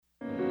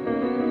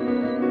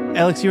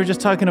Alex, you were just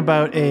talking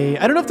about I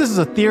don't know if this is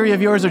a theory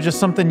of yours or just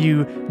something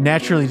you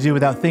naturally do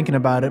without thinking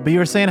about it, but you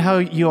were saying how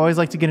you always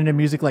like to get into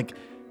music like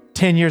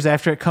 10 years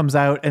after it comes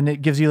out and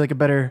it gives you like a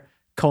better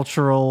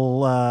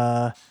cultural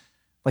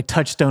like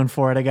touchstone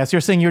for it, I guess.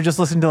 You're saying you're just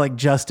listening to like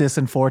Justice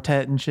and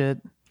Fortet and shit?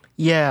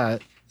 Yeah,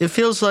 it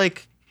feels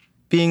like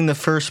being the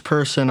first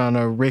person on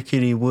a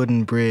rickety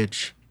wooden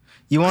bridge.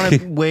 You want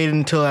to wait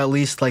until at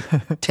least like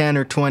 10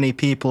 or 20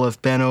 people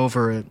have been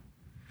over it,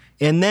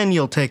 and then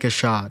you'll take a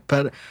shot.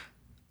 But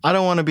I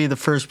don't want to be the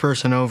first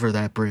person over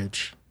that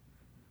bridge.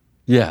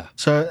 Yeah.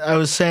 So I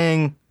was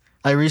saying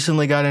I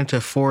recently got into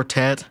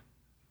Fortet.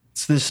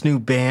 It's this new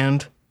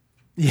band.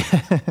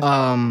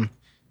 Yeah.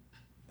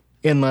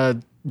 In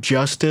the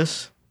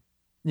Justice.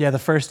 Yeah, the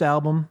first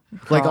album.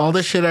 Like all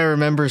the shit I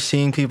remember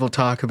seeing people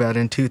talk about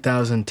in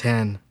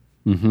 2010.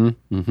 Mm-hmm.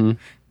 Mm-hmm. And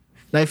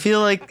I feel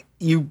like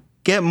you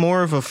get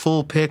more of a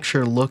full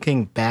picture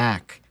looking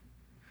back,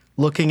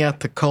 looking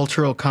at the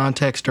cultural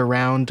context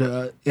around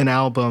an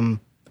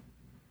album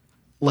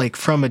like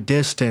from a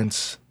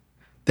distance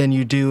than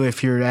you do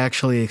if you're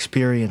actually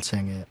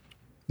experiencing it.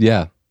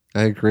 Yeah,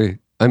 I agree.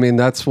 I mean,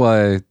 that's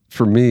why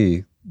for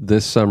me,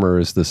 this summer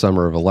is the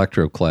summer of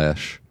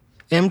Electroclash.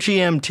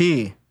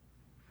 MGMT.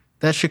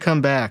 That should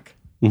come back.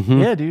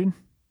 Mm-hmm. Yeah, dude.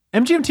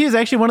 MGMT is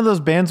actually one of those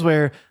bands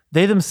where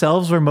they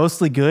themselves were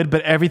mostly good,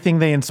 but everything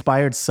they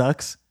inspired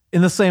sucks.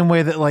 In the same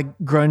way that like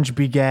grunge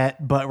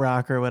begat butt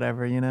rock or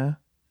whatever, you know?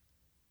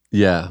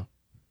 Yeah.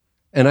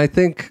 And I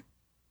think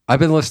I've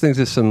been listening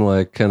to some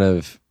like kind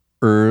of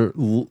early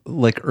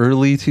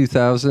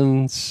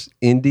 2000s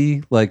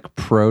indie, like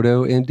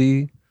proto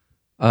indie,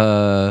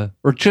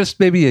 or just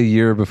maybe a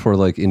year before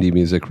like indie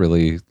music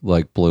really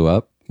like blew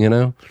up, you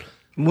know?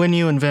 When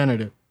you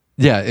invented it.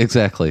 Yeah,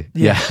 exactly.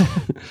 Yeah.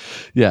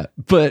 Yeah.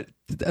 But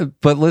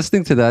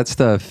listening to that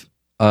stuff,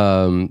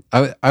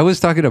 I was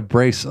talking to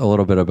Brace a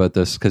little bit about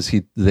this because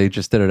they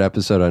just did an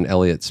episode on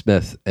Elliott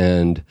Smith,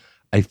 and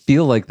I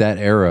feel like that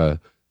era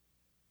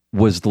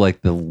was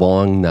like the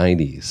long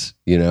 90s,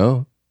 you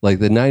know? Like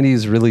the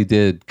 90s really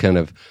did kind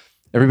of,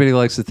 everybody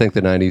likes to think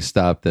the 90s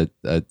stopped at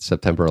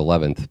September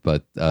 11th,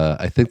 but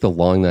I think the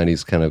long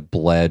 90s kind of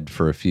bled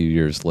for a few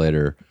years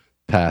later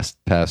past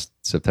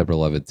September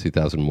 11th,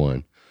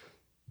 2001.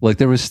 Like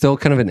there was still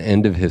kind of an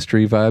end of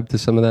history vibe to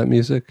some of that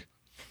music.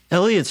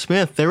 Elliott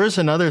Smith, there was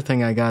another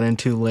thing I got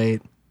into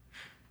late.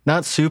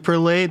 Not super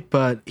late,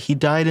 but he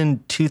died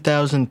in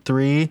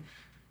 2003,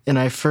 and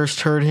I first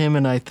heard him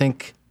in, I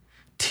think,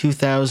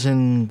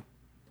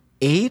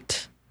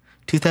 2008,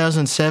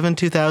 2007,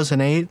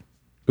 2008.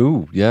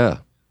 Ooh, yeah.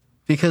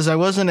 Because I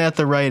wasn't at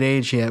the right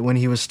age yet when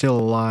he was still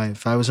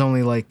alive. I was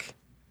only like,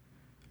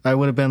 I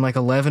would have been like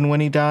 11 when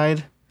he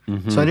died.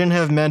 Mm-hmm. So I didn't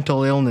have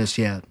mental illness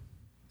yet.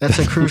 That's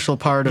a crucial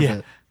part of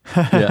it.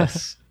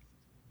 Yes.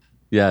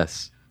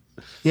 Yes.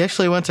 He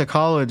actually went to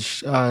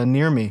college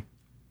near me,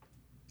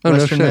 Oh,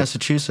 Western no shit.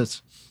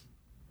 Massachusetts.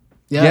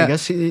 Yeah, I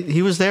guess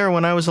he was there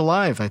when I was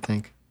alive, I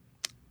think.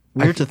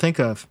 Weird to think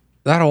of.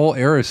 That whole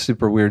era is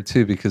super weird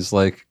too, because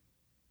like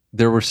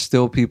there were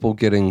still people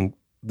getting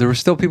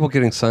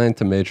signed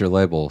to major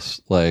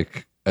labels,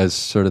 like as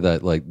sort of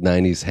that like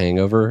 90s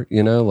hangover,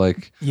 you know?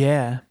 Like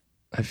Yeah.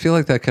 I feel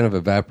like that kind of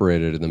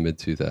evaporated in the mid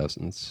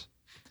 2000s.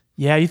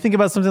 Yeah, you think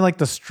about something like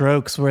The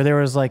Strokes, where there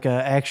was like a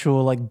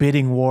actual like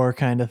bidding war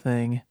kind of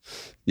thing.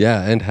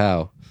 Yeah, and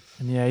how?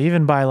 And yeah,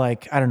 even by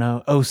like, I don't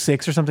know,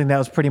 06 or something, that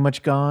was pretty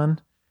much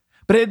gone.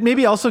 But it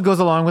maybe also goes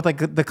along with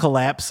like the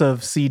collapse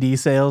of CD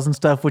sales and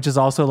stuff, which is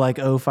also like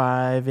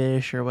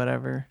 05-ish or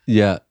whatever.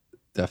 Yeah,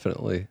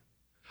 definitely.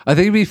 I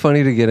think it'd be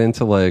funny to get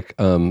into like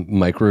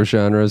micro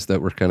genres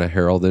that were kind of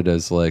heralded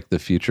as like the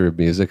future of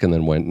music and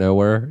then went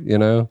nowhere, you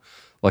know?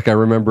 Like I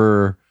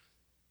remember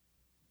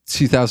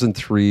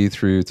 2003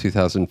 through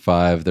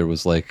 2005, there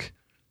was like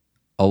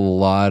a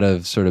lot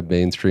of sort of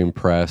mainstream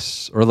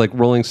press, or like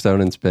Rolling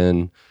Stone and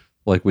Spin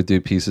like would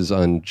do pieces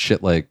on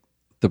shit like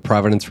the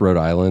Providence, Rhode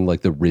Island,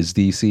 like the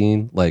RISD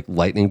scene, like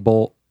Lightning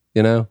Bolt,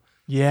 you know?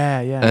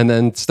 Yeah, yeah. And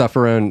then stuff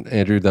around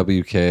Andrew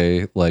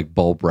WK, like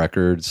Bulb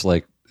Records,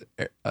 like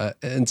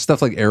and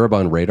stuff like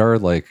Erebon Radar,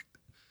 like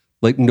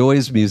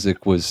noise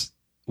music was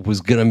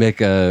gonna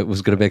make a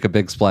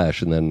big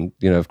splash, and then,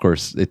 you know, of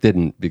course it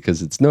didn't,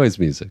 because it's noise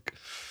music.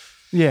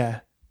 Yeah.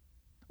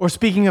 Or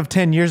speaking of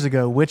 10 years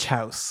ago, Witch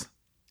House.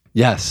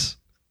 Yes.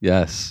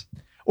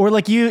 Or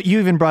like you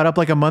even brought up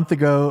like a month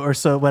ago or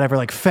so, whatever,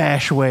 like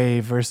Fash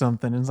Wave or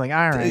something. It's like,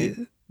 all right.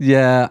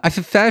 Yeah. I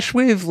feel Fash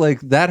Wave, like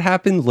that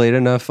happened late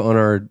enough on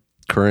our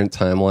current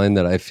timeline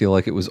that I feel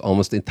like it was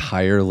almost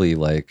entirely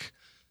like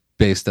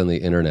based on the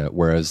internet.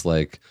 Whereas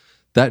like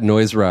that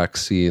noise rock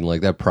scene,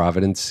 like that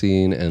Providence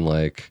scene, and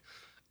like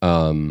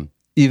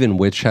even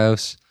Witch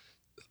House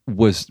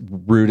was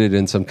rooted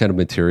in some kind of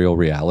material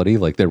reality.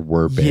 Like there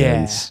were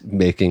bands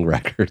making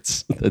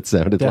records that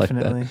sounded like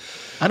that.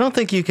 I don't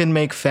think you can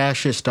make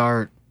fascist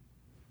art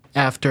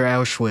after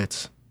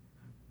Auschwitz.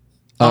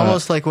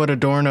 Almost like what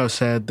Adorno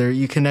said, there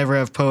you can never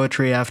have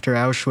poetry after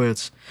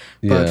Auschwitz.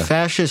 But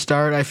fascist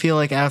art, I feel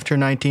like after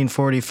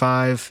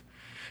 1945.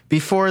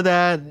 Before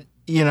that,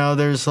 you know,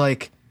 there's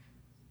like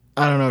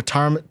I don't know,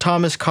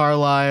 Thomas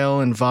Carlyle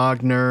and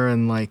Wagner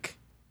and like,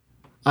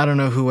 I don't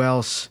know who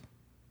else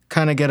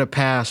kind of get a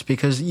pass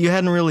because you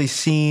hadn't really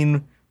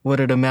seen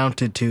what it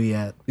amounted to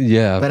yet.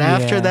 Yeah. But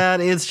after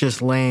that, it's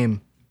just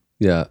lame.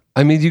 Yeah.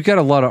 I mean, you got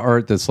a lot of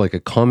art that's like a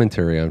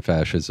commentary on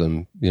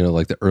fascism, you know,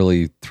 like the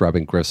early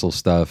Throbbing Gristle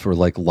stuff, or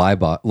like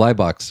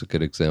Leibach's a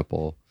good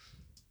example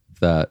of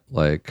that,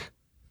 like,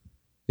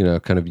 you know,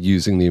 kind of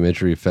using the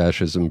imagery of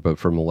fascism, but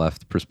from a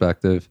left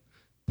perspective.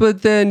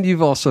 But then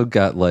you've also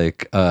got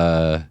like,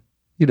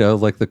 you know,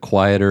 like the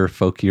quieter,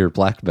 folkier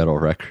black metal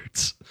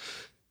records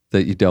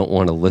that you don't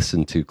want to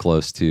listen too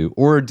close to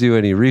or do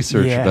any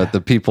research about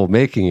the people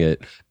making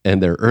it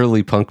and their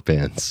early punk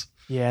bands.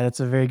 Yeah, that's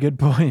a very good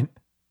point.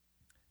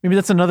 Maybe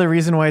that's another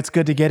reason why it's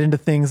good to get into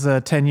things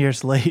 10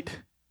 years late.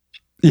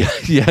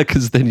 Yeah,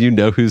 because then you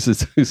know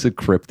who's a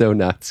crypto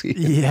Nazi.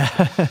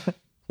 Yeah.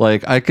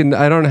 Like I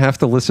don't have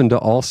to listen to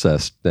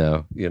Alcest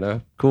now, you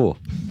know? Cool.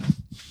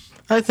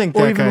 I think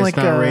that guy's like,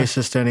 not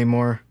racist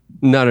anymore.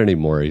 Not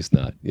anymore, he's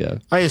not, yeah.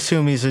 I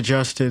assume he's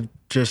adjusted,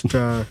 just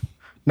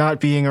not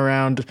being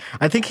around.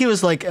 I think he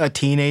was like a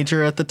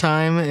teenager at the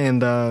time,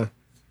 and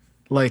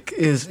like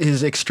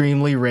his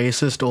extremely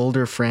racist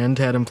older friend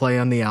had him play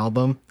on the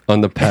album.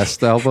 On the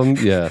Pest album?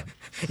 Yeah.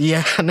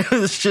 Yeah, no,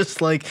 it's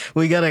just like,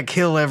 we gotta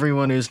kill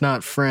everyone who's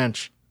not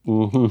French.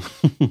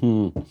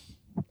 Mm-hmm.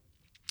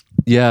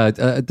 Yeah,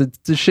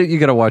 the shit you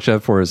gotta watch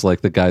out for is like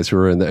the guys who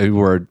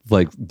are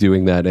like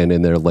doing that and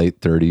in their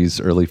late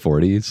 30s, early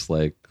 40s.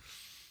 Like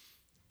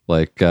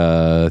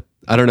I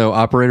don't know,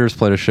 Operators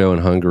played a show in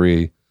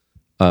Hungary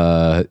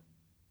at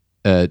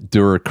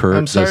Durakurt.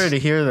 I'm sorry to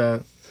hear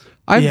that.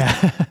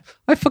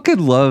 I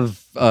fucking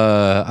love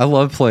I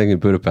love playing in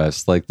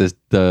Budapest. Like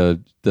the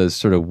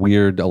sort of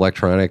weird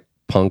electronic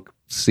punk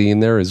scene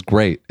there is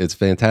great. It's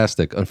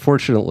fantastic.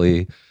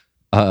 Unfortunately,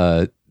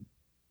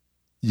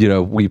 you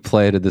know, we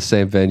played at the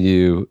same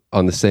venue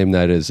on the same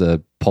night as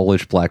a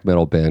Polish black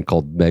metal band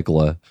called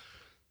Megla,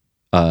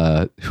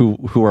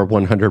 who are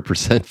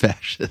 100%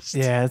 fascist.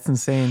 Yeah, it's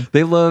insane.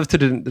 They love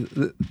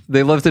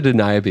to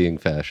deny being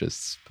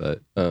fascists,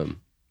 but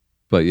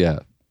yeah,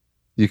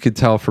 you could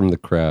tell from the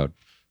crowd.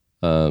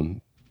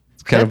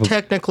 It's kind that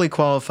technically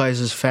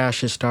qualifies as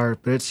fascist art,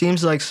 but it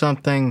seems like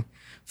something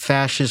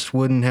fascists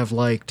wouldn't have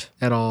liked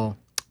at all.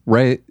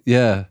 Right?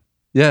 Yeah.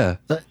 Yeah.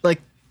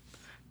 Like,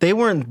 they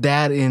weren't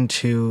that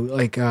into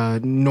like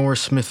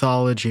Norse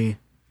mythology.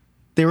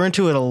 They were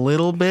into it a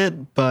little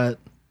bit, but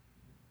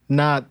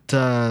not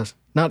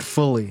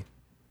fully.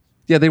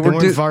 Yeah, they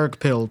weren't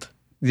Varg-pilled.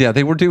 Yeah,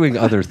 they were doing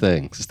other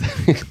things.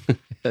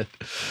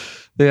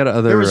 They had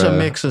other. There was a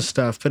mix of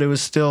stuff, but it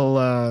was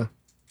still.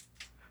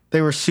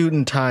 They were suit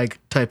and tie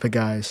type of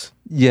guys.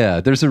 Yeah,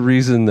 there's a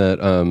reason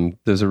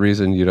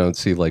you don't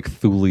see like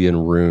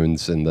Thulian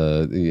runes in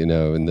the, you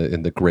know, in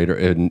the greater,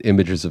 in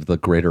images of the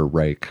Greater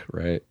Reich,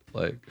 right?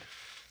 Like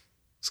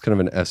it's kind of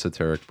an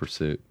esoteric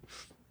pursuit.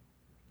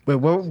 Wait,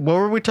 what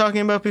were we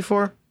talking about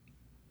before?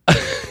 I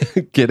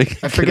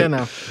forget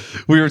now.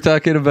 We were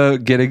talking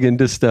about getting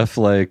into stuff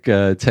like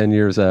 10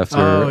 years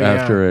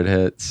after it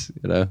hits,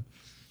 you know.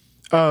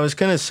 Oh, I was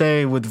gonna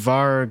say with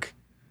Varg,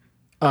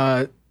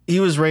 he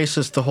was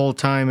racist the whole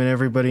time, and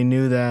everybody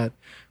knew that.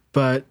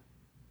 But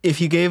if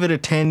you gave it a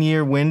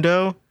 10-year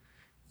window,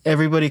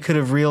 everybody could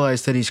have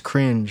realized that he's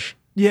cringe.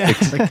 Yeah.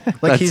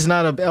 Like he's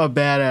not a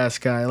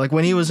badass guy. Like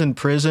when he was in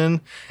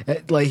prison,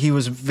 like he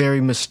was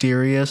very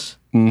mysterious.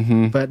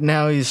 Mm-hmm. But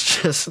now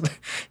he's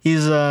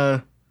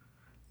a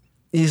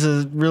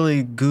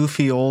really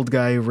goofy old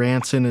guy who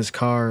rants in his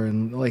car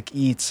and like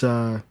eats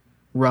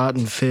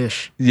rotten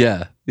fish.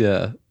 Yeah,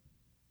 yeah.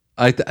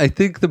 I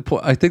think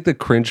the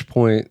cringe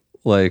point,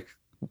 like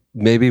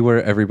maybe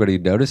where everybody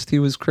noticed he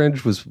was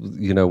cringe was,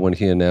 you know, when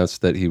he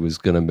announced that he was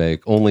going to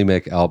only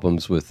make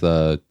albums with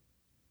Aryan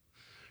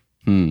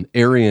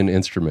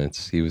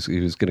instruments. He was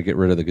going to get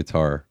rid of the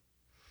guitar.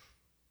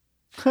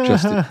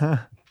 He's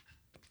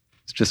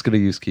just going to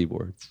use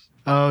keyboards.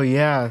 Oh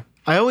yeah,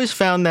 I always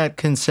found that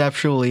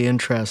conceptually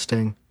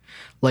interesting,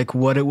 like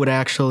what it would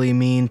actually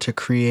mean to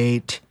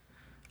create,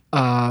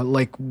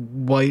 like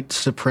white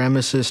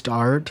supremacist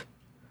art,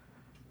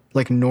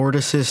 like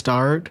Nordicist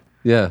art.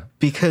 Yeah,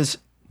 because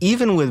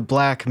even with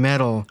black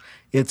metal,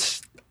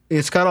 it's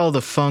got all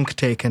the funk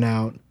taken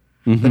out,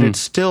 mm-hmm. but it's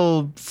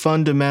still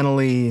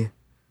fundamentally,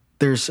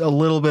 there's a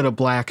little bit of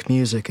black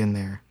music in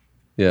there.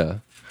 Yeah,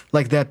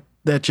 like that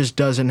just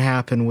doesn't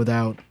happen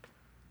without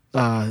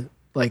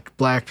like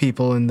black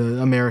people in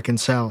the American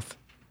South.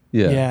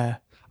 Yeah.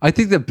 I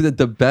think that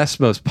the best,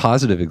 most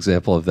positive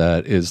example of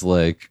that is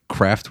like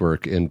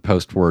Kraftwerk in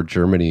post-war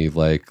Germany,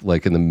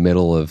 like in the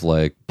middle of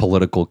like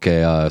political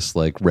chaos,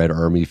 like Red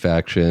Army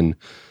faction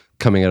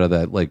coming out of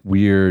that like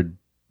weird,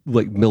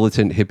 like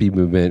militant hippie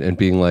movement and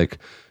being like,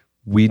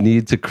 we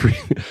need to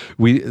create,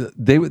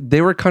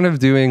 they were kind of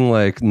doing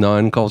like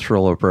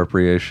non-cultural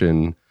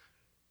appropriation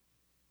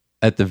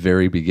at the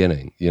very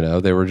beginning, you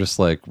know. They were just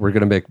like, we're going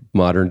to make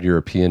modern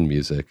European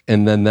music.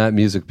 And then that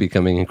music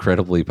becoming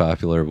incredibly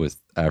popular with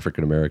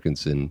African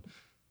Americans in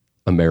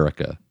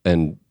America.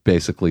 And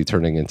basically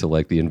turning into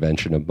like the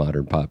invention of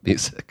modern pop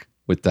music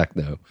with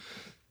techno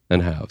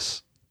and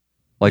house.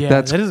 Like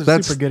that is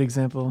a super good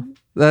example.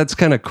 That's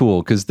kind of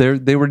cool because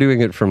they were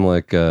doing it from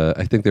like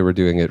I think they were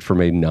doing it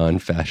from a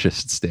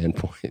non-fascist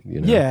standpoint.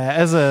 You know? Yeah,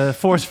 as a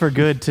force for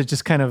good to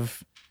just kind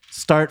of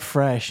start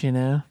fresh. You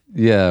know.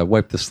 Yeah,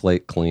 wipe the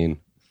slate clean.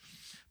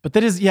 But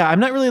that is, I'm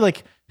not really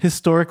like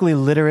historically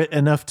literate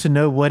enough to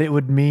know what it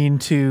would mean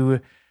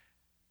to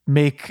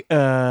make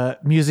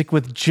music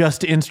with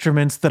just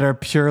instruments that are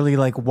purely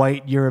like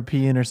white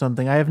European or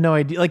something. I have no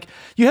idea. Like,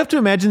 you have to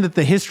imagine that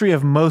the history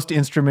of most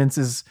instruments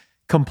is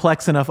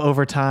complex enough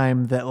over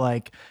time that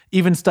like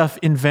even stuff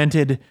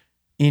invented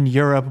in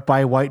Europe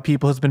by white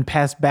people has been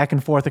passed back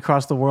and forth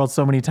across the world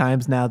so many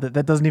times now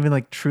that doesn't even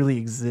like truly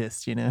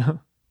exist, you know?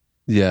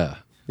 Yeah.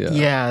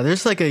 Yeah,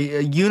 there's like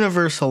a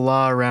universal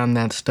law around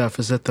that stuff,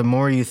 is that the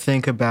more you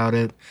think about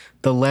it,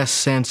 the less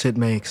sense it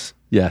makes.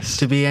 Yes.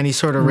 To be any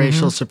sort of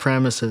racial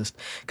supremacist.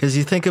 Because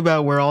you think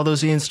about where all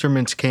those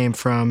instruments came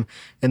from,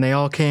 and they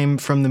all came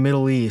from the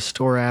Middle East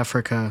or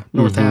Africa,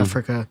 North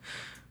Africa,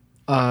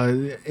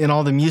 in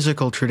all the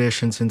musical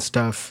traditions and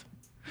stuff.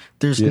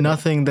 There's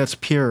nothing that's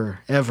pure,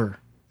 ever.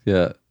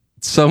 Yeah.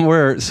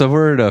 Somewhere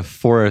in a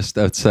forest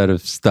outside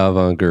of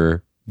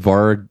Stavanger,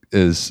 Varg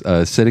is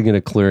sitting in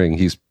a clearing.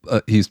 He's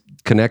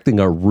connecting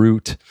a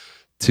root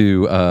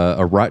to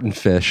a rotten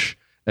fish,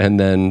 and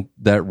then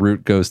that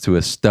root goes to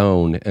a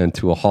stone and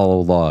to a hollow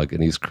log,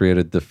 and he's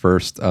created the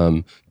first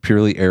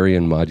purely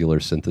Aryan modular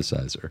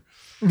synthesizer.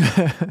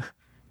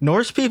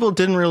 Norse people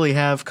didn't really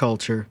have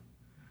culture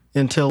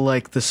until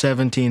like the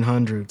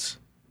 1700s.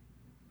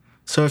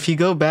 So if you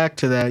go back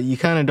to that, you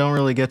kind of don't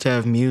really get to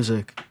have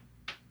music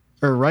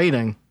or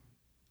writing.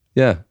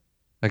 Yeah.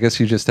 I guess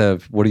you just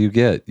have, what do you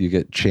get? You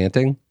get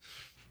chanting?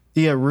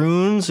 You get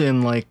runes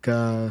and like,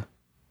 I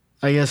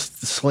guess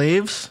the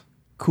slaves.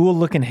 Cool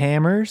looking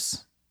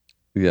hammers.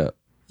 Yeah.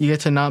 You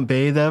get to not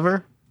bathe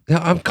ever. Yeah,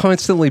 I'm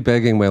constantly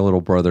begging my little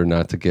brother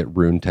not to get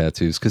rune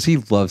tattoos because he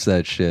loves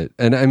that shit.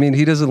 And I mean,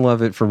 he doesn't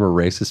love it from a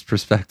racist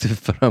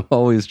perspective, but I'm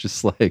always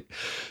just like,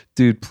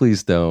 dude,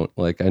 please don't.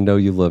 Like, I know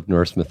you love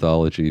Norse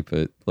mythology,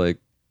 but like,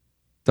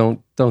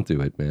 don't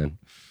do it, man.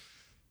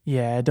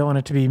 Yeah, I don't want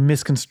it to be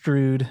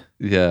misconstrued.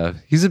 Yeah,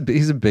 he's a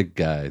big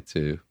guy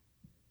too.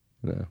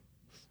 You know.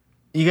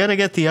 You got to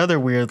get the other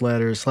weird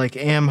letters like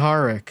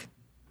Amharic.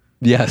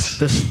 Yes.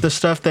 The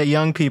stuff that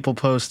young people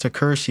post to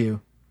curse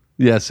you.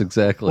 Yes,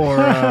 exactly.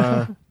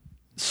 Or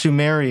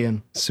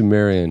Sumerian.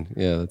 Sumerian.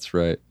 Yeah, that's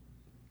right.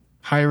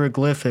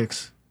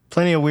 Hieroglyphics.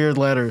 Plenty of weird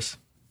letters.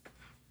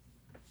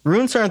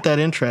 Runes aren't that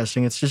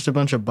interesting. It's just a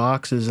bunch of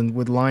boxes and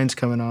with lines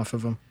coming off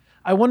of them.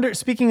 I wonder,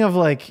 speaking of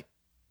like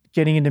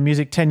getting into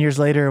music 10 years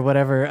later or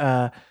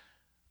whatever,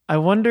 I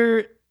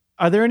wonder,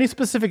 are there any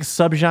specific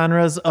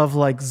subgenres of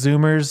like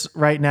Zoomers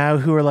right now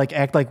who are like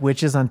act like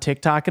witches on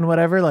TikTok and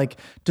whatever? Like,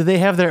 do they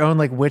have their own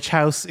like witch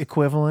house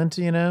equivalent,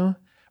 you know?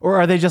 Or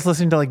are they just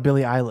listening to like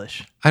Billie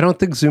Eilish? I don't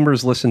think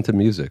Zoomers listen to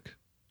music.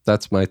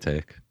 That's my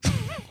take.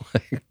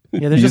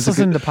 Yeah, they're just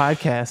listening to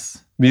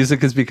podcasts.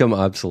 Music has become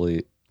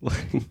obsolete.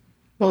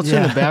 Well, it's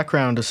in the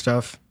background of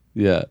stuff.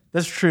 Yeah.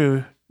 That's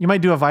true. You might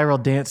do a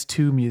viral dance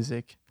to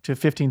music, to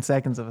 15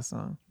 seconds of a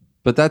song.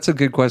 But that's a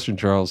good question,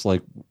 Charles.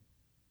 Like,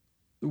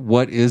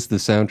 what is the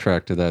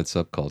soundtrack to that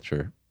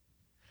subculture?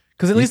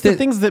 Because at least the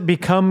things that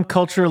become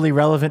culturally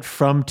relevant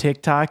from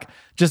TikTok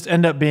just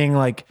end up being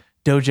like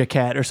Doja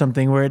Cat or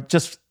something, where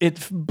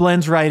it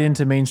blends right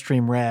into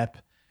mainstream rap.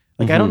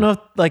 Like, I don't know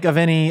like of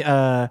any,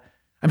 I'm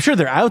sure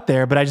they're out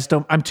there, but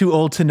I'm too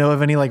old to know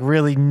of any like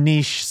really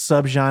niche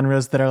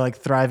subgenres that are like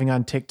thriving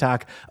on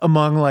TikTok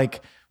among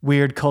like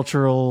weird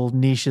cultural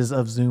niches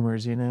of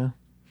Zoomers, you know?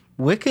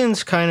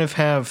 Wiccans kind of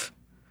have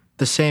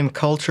the same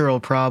cultural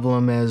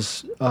problem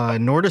as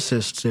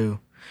Nordicists do,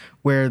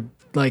 where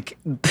like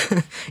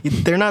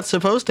they're not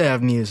supposed to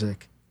have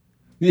music.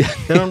 Yeah.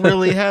 They don't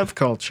really have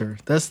culture.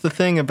 That's the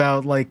thing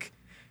about like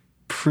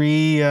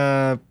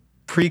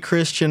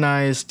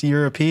pre-Christianized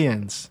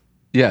Europeans.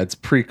 Yeah, it's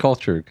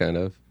pre-culture kind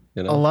of,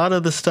 you know. A lot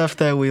of the stuff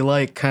that we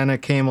like kind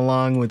of came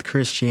along with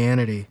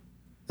Christianity.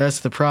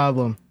 That's the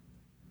problem.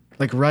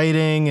 Like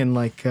writing and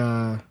like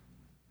the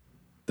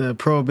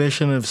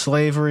prohibition of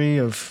slavery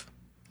of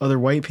other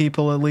white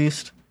people, at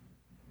least.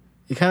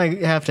 You kind of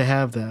have to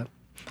have that.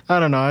 I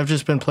don't know. I've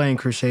just been playing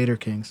Crusader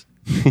Kings.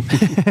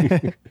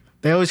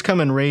 They always come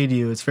and raid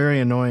you. It's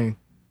very annoying.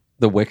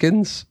 The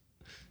Wiccans?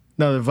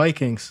 No, the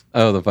Vikings.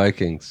 Oh, the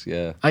Vikings.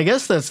 Yeah. I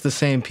guess that's the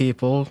same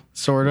people,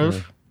 sort of.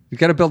 Yeah. You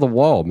got to build a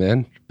wall,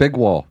 man. Big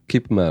wall.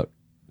 Keep them out.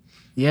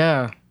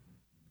 Yeah.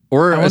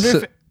 Or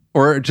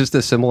just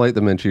assimilate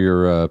them into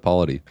your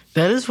polity.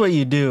 That is what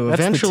you do. That's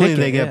Eventually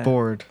they get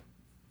bored.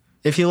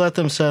 If you let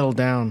them settle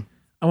down.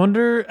 I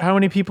wonder how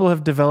many people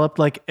have developed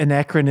like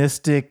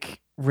anachronistic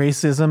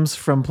racisms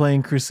from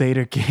playing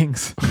Crusader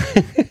Kings.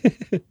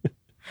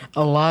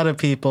 A lot of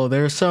people.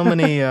 There are so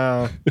many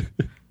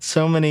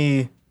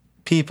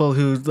people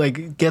who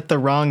like get the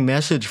wrong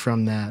message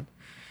from that.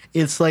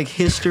 It's like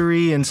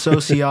history and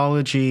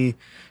sociology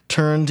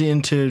turned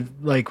into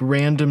like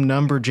random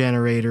number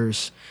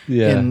generators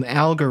in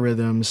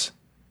algorithms,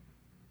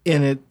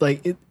 and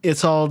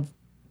it's all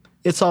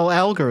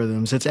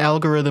algorithms. It's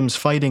algorithms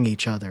fighting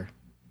each other.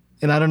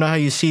 And I don't know how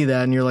you see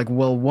that, and you're like,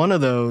 well, one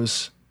of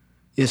those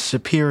is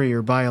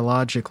superior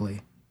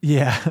biologically.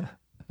 Yeah.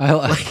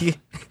 Like,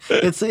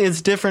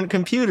 it's different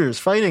computers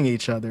fighting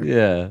each other.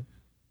 Yeah.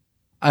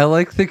 I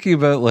like thinking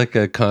about like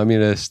a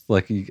communist,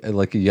 like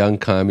a young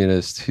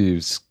communist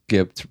who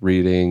skipped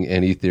reading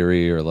any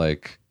theory or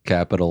like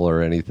Capital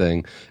or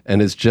anything,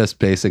 and is just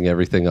basing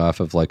everything off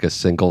of like a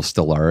single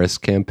Stellaris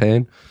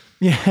campaign.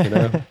 Yeah. You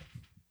know?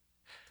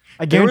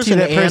 I guarantee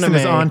that person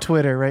is anime on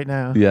Twitter right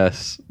now.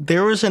 Yes.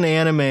 There was an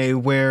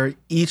anime where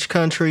each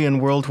country in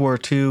World War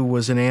II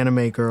was an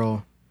anime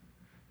girl.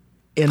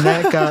 And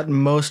that got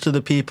most of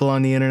the people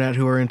on the internet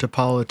who are into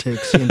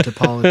politics into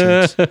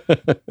politics.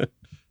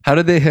 How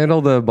did they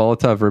handle the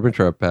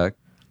Molotov-Ribbentrop Pact?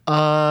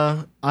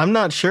 I'm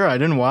not sure. I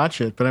didn't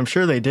watch it, but I'm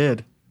sure they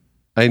did.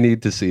 I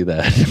need to see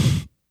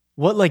that.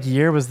 What like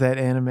year was that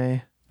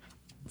anime?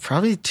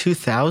 Probably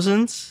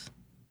 2000s.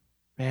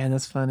 Man,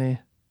 that's funny.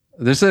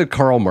 There's a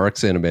Karl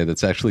Marx anime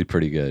that's actually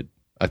pretty good.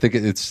 I think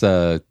it's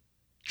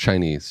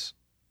Chinese.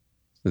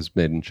 It's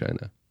made in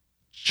China.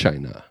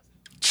 China.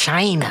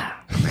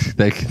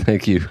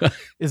 Thank you.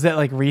 Is that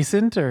like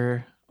recent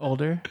or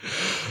older?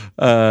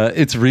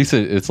 It's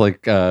recent. It's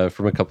like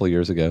from a couple of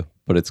years ago,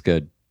 but it's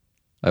good.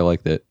 I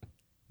liked it.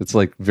 It's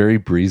like very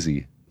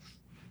breezy.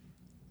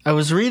 I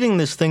was reading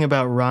this thing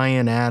about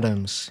Ryan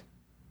Adams.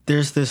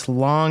 There's this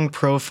long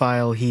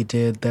profile he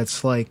did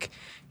that's like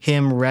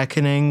him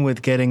reckoning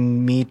with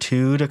getting Me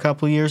Too'd a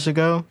couple years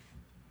ago.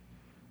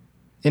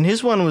 And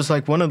his one was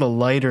like one of the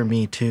lighter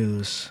Me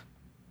Too's.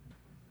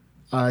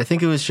 I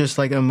think it was just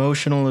like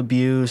emotional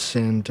abuse,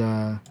 and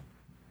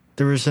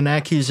there was an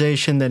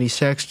accusation that he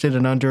sexted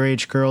an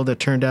underage girl that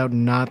turned out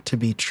not to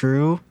be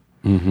true,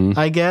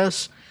 I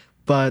guess.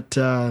 But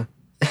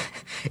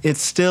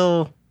it's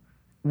still,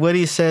 what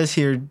he says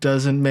here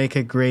doesn't make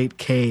a great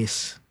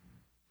case.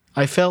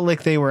 I felt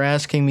like they were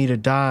asking me to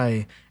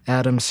die,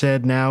 Adams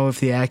said, now of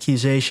the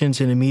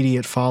accusations and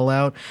immediate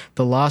fallout,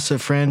 the loss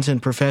of friends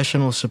and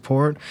professional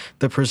support,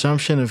 the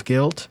presumption of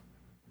guilt.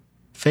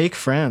 Fake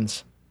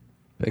friends.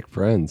 Fake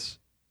friends.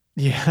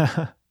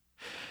 Yeah.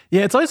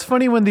 Yeah, it's always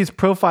funny when these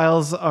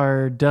profiles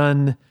are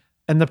done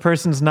and the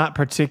person's not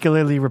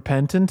particularly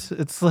repentant.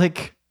 It's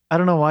like, I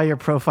don't know why you're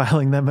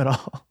profiling them at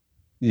all.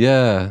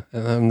 Yeah,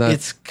 I'm not.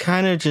 It's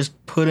kind of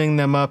just putting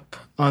them up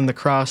on the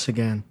cross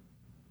again,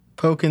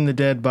 poking the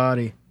dead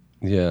body.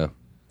 Yeah.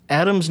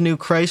 Adam's new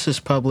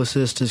crisis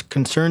publicist is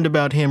concerned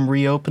about him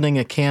reopening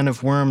a can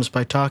of worms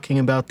by talking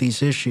about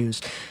these issues.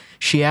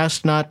 She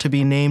asked not to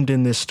be named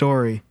in this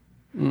story.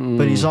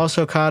 But he's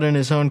also caught in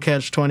his own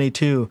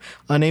catch-22,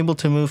 unable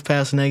to move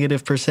past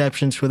negative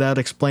perceptions without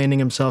explaining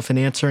himself and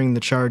answering the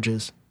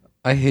charges.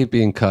 I hate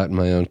being caught in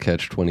my own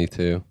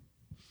catch-22.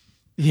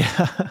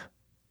 Yeah.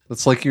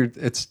 It's like you're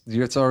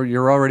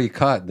already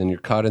caught, then you're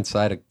caught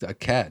inside a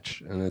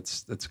catch, and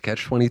it's a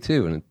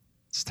catch-22, and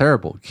it's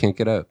terrible. You can't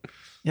get out.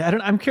 Yeah,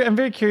 I'm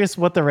very curious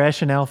what the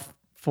rationale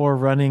for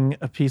running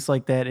a piece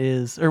like that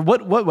is, or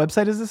what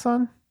website is this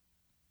on?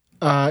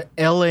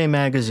 LA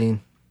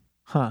Magazine.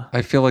 Huh.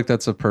 I feel like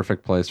that's a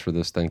perfect place for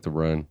this thing to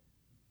run.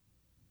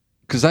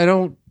 Because I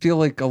don't feel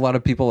like a lot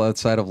of people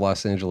outside of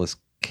Los Angeles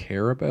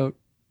care about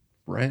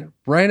Ryan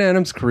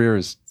Adams' career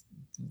is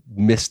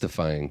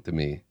mystifying to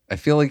me. I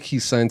feel like he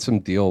signed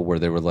some deal where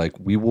they were like,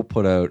 we will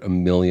put out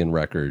 1 million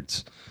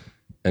records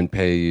and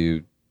pay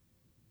you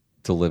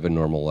to live a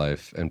normal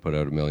life and put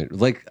out 1 million.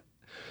 Like,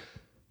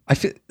 I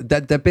feel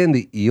that band,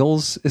 the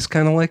Eels, is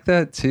kind of like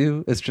that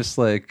too. It's just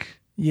like,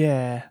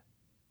 yeah.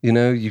 You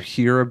know, you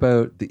hear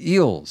about the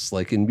Eels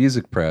like in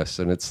music press,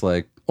 and it's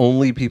like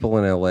only people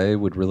in LA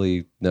would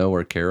really know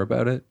or care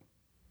about it.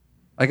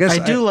 I guess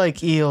I do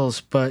like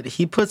Eels, but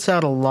he puts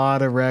out a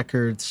lot of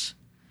records,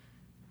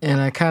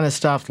 and I kind of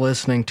stopped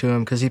listening to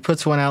him because he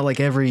puts one out like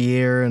every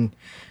year, and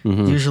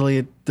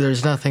usually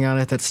there's nothing on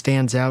it that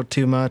stands out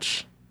too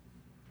much.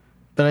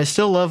 But I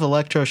still love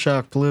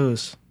Electroshock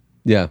Blues.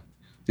 Yeah.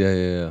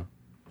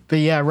 But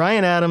yeah,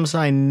 Ryan Adams,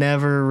 I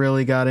never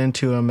really got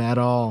into him at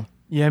all.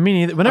 Yeah, I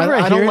mean, whenever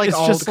I hear don't it, like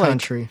it's just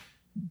country.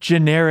 Like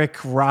generic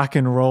rock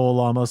and roll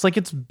almost. Like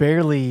it's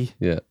barely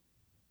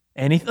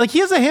anything. Like he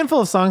has a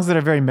handful of songs that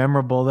are very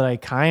memorable that I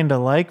kind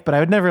of like, but I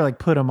would never like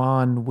put them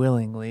on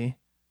willingly.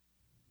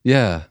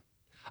 Yeah.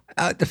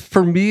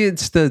 For me,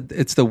 it's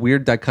the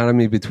weird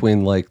dichotomy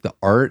between like the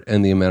art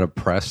and the amount of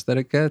press that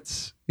it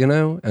gets, you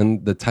know,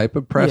 and the type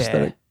of press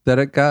that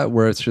it got,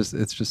 where it's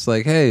just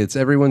like, hey, it's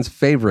everyone's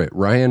favorite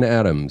Ryan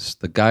Adams,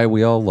 the guy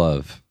we all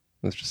love.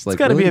 It's just like, it's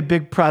got to be a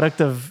big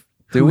product of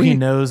who he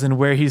knows and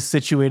where he's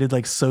situated,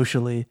 like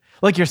socially.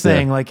 Like you're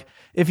saying, like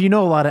if you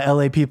know a lot of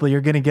LA people,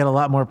 you're going to get a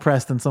lot more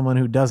press than someone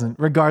who doesn't,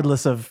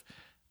 regardless of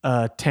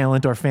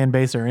talent or fan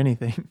base or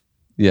anything.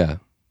 Yeah,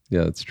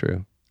 that's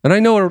true. And I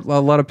know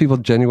a lot of people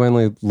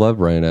genuinely love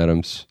Ryan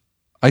Adams.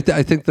 I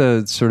think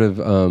the sort of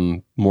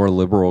more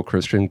liberal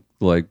Christian,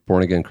 like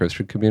born again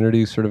Christian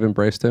community, sort of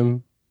embraced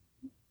him.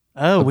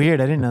 Oh,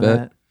 weird. I didn't know bit.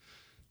 that.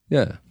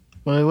 Yeah.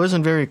 Well, he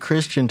wasn't very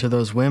Christian to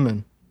those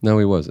women. No,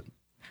 he wasn't.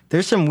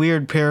 There's some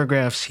weird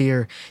paragraphs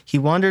here. He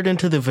wandered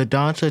into the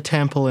Vedanta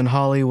Temple in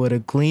Hollywood, a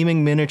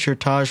gleaming miniature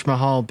Taj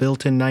Mahal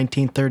built in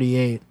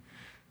 1938.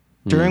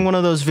 During one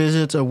of those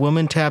visits, a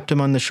woman tapped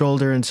him on the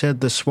shoulder and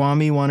said the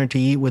Swami wanted to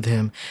eat with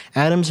him.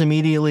 Adams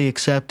immediately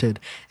accepted.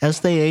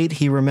 As they ate,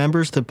 he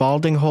remembers the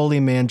balding holy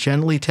man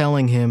gently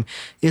telling him,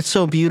 "It's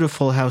so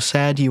beautiful how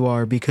sad you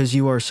are because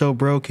you are so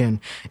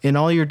broken, and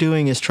all you're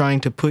doing is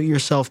trying to put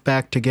yourself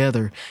back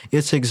together.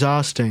 It's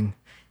exhausting."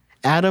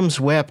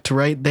 Adams wept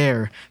right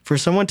there. For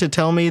someone to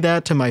tell me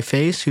that to my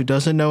face who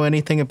doesn't know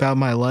anything about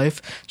my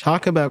life,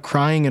 talk about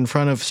crying in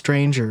front of a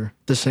stranger,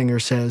 the singer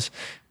says.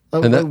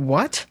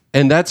 What?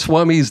 And that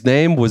Swami's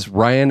name was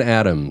Ryan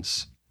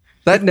Adams.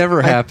 That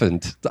never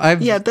happened.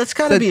 Yeah, that's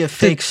got to be a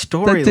fake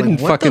story. That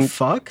didn't what the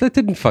fuck? That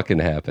didn't fucking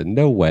happen.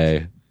 No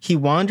way. He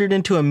wandered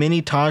into a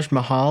mini Taj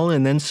Mahal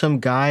and then some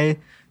guy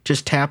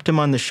just tapped him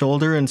on the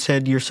shoulder and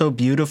said, "You're so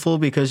beautiful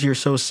because you're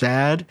so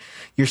sad.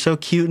 You're so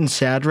cute and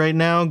sad right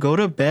now. Go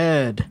to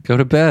bed." Go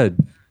to bed.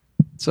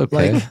 It's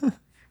okay.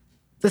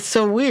 That's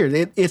so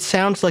weird. It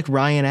sounds like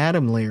Ryan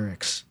Adams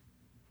lyrics.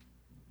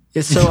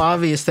 It's so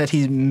obvious that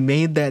he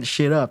made that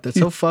shit up. That's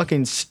so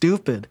fucking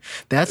stupid.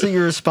 That's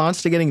your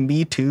response to getting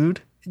Me Too'd?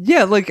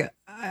 Yeah, like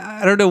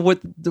I don't know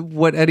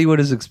what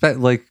anyone is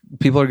expecting. Like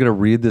people are going to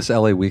read this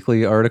LA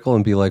Weekly article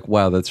and be like,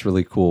 "Wow, that's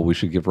really cool. We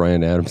should give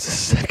Ryan Adams a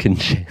second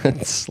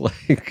chance."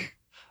 Like,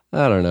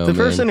 I don't know. The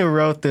person who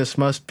wrote this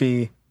must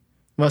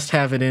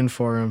have it in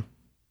for him.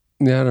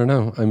 Yeah, I don't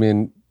know. I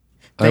mean,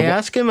 they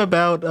ask him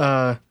about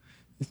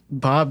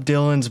Bob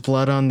Dylan's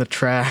 "Blood on the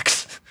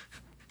Tracks."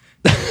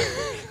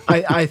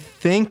 I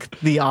think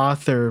the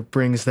author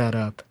brings that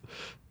up.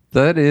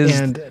 That is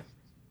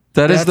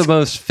the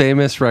most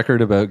famous record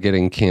about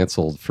getting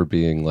canceled for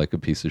being like a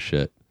piece of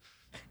shit.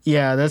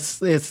 Yeah, that's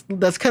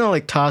kind of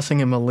like tossing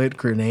him a lit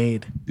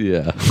grenade.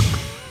 Yeah.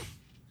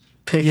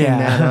 Picking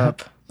that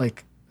up.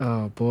 Like,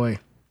 oh boy.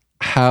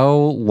 How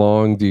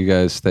long do you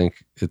guys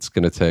think it's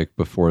going to take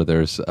before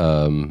there's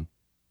a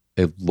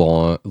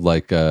long,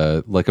 like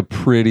a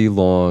pretty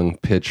long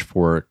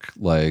Pitchfork,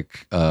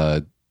 like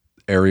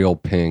Ariel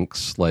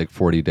Pink's like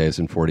 40 Days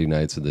and 40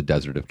 Nights in the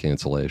Desert of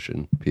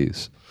Cancellation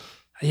piece?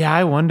 Yeah,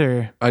 I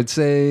wonder. I'd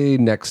say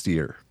next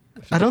year.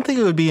 I don't think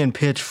it would be in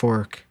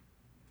Pitchfork.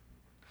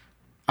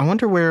 I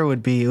wonder where it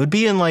would be. It would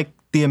be in like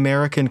the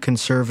American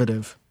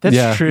Conservative.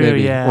 That's true,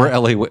 maybe. yeah. Or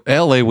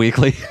LA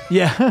Weekly.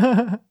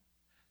 Yeah.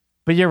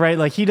 But you're right.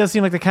 Like he does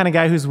seem like the kind of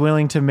guy who's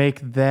willing to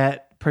make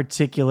that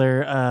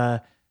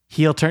particular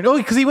heel turn. Oh,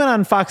 because he went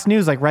on Fox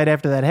News like right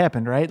after that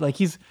happened, right? Like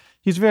he's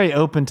very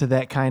open to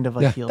that kind of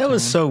like heel turn. That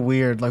was so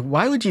weird. Like,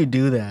 why would you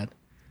do that?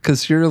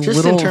 Because you're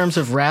just in terms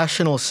of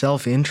rational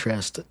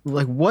self-interest.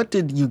 Like, what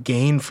did you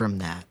gain from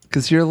that?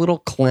 Because you're a little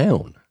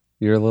clown.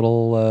 You're a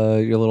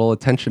little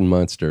attention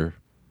monster.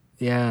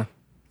 Yeah,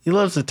 he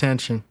loves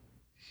attention.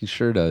 He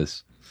sure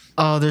does.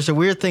 Oh, there's a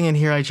weird thing in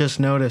here I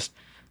just noticed.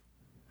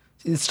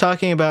 It's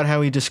talking about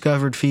how he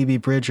discovered Phoebe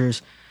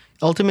Bridgers.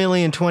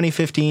 Ultimately, in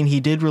 2015,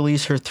 he did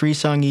release her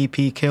 3-song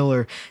EP,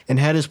 Killer, and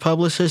had his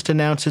publicist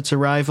announce its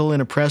arrival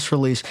in a press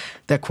release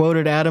that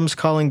quoted Adams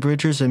calling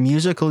Bridgers a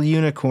musical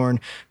unicorn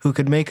who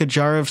could make a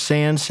jar of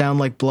sand sound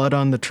like blood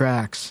on the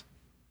tracks.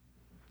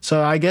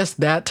 So I guess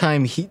that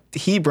time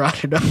he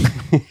brought it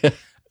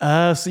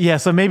up.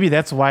 So maybe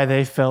that's why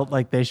they felt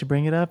like they should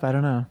bring it up. I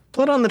don't know.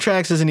 Blood on the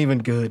Tracks isn't even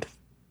good.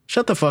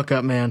 Shut the fuck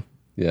up, man.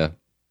 Yeah.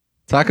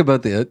 Talk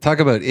about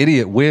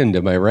idiot wind,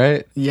 am I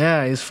right?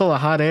 Yeah, he's full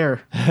of hot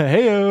air.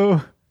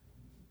 Heyo.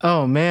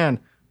 Oh, man.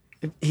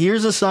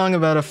 Here's a song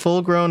about a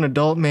full-grown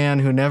adult man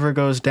who never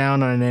goes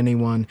down on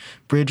anyone.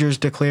 Bridgers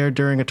declared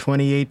during a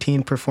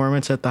 2018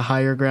 performance at the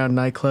Higher Ground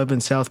nightclub in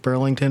South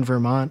Burlington,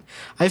 Vermont.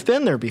 I've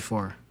been there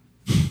before.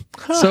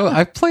 So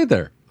I've played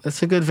there.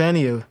 That's a good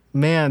venue.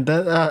 Man,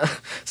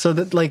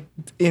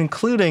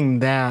 including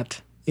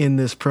that in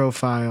this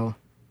profile,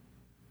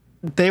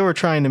 they were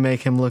trying to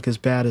make him look as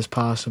bad as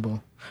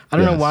possible. I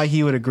don't know why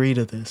he would agree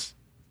to this.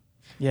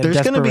 Yeah,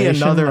 there's going to be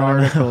another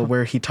article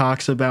where he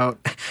talks about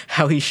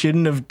how he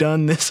shouldn't have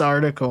done this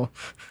article.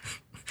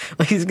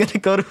 Like he's going to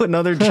go to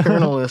another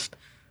journalist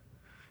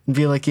and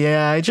be like,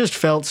 "Yeah, I just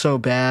felt so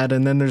bad."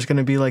 And then there's going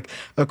to be like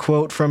a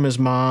quote from his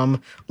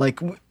mom,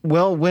 like,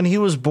 "Well, when he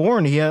was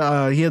born, he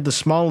had the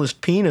smallest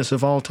penis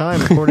of all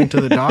time, according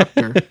to the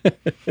doctor, and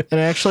it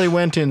actually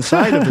went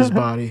inside of his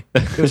body.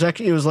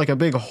 It was like a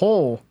big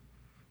hole."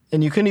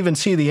 And you couldn't even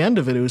see the end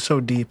of it. It was so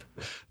deep.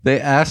 They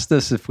asked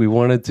us if we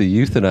wanted to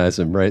euthanize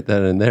him right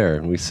then and there.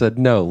 And we said,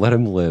 no, let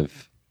him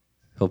live.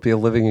 He'll be a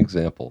living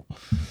example.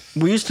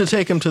 We used to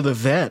take him to the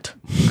vet.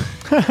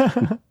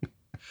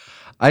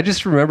 I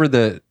just remember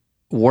that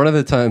one of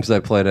the times I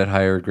played at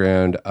Higher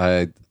Ground,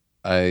 I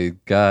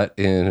got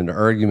in an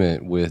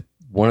argument with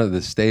one of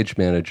the stage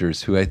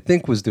managers who I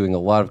think was doing a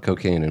lot of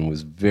cocaine and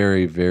was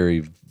very,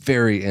 very,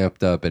 very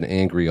amped up and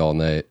angry all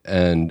night.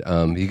 And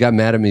he got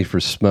mad at me for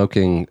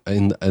smoking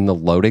in the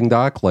loading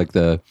dock. Like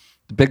the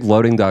big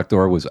loading dock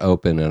door was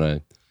open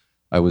and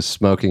I was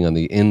smoking on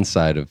the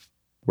inside of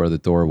where the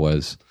door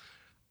was.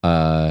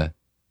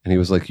 And he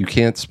was like, "You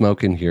can't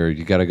smoke in here.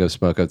 You got to go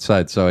smoke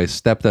outside." So I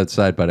stepped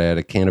outside, but I had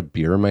a can of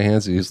beer in my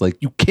hands. He was like,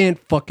 "You can't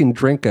fucking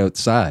drink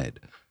outside.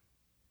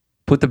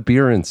 Put the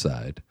beer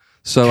inside."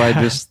 So I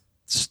just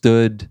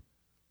stood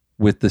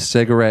with the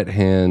cigarette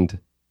hand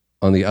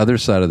on the other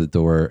side of the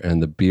door and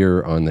the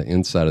beer on the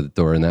inside of the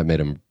door. And that made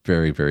him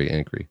very, very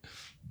angry.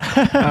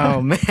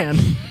 Oh, man.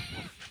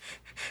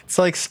 It's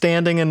like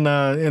standing in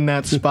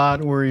that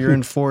spot where you're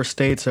in 4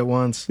 states at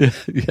once.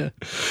 Yeah.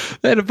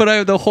 But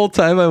the whole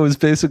time I was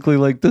basically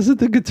like, doesn't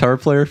the guitar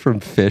player from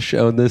Phish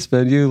own this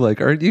venue? Like,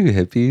 aren't you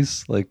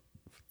hippies? Like,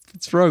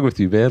 what's wrong with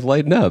you, man?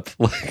 Lighten up.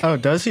 Like, Oh,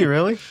 does he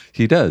really?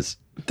 he does.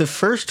 The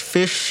first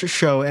Phish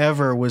show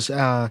ever was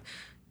on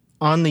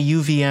the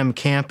UVM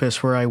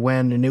campus where I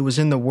went, and it was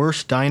in the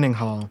worst dining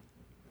hall,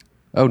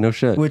 Oh, no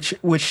shit.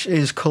 which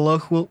is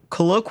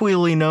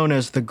colloquially known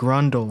as the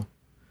Grundle.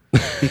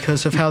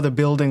 Because of how the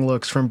building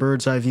looks from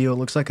bird's eye view. It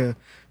looks like a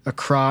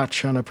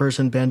crotch on a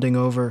person bending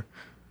over.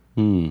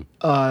 Yeah,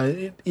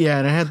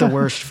 and it had the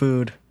worst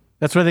food.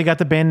 That's where they got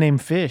the band name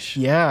Fish.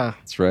 Yeah.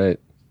 That's right.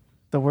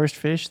 The worst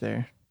fish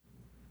there.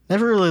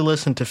 Never really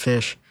listened to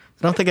Phish.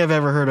 I don't think I've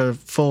ever heard a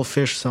full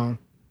Phish song.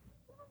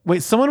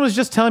 Wait, someone was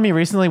just telling me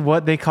recently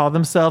what they call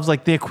themselves,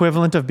 like the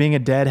equivalent of being a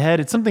deadhead.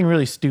 It's something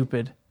really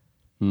stupid.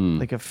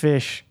 Like a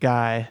fish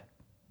guy.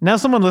 Now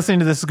someone listening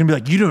to this is going to be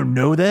like, you don't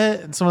know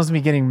that? And someone's going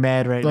to be getting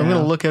mad right Well, now. I'm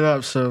going to look it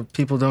up so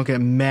people don't get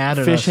mad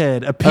at Fish us.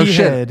 head, a Oh, pea shit.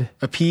 head.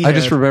 A pea I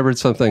just head. remembered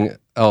something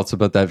else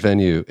about that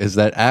venue is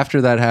that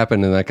after that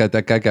happened and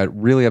that guy got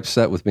really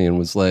upset with me and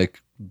was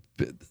like,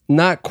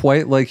 not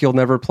quite like you'll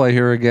never play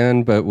here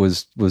again, but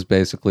was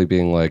basically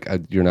being like,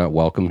 you're not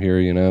welcome here,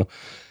 you know?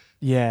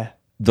 Yeah.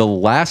 The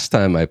last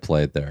time I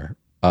played there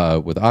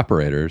with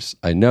operators,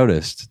 I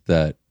noticed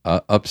that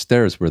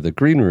upstairs where the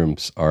green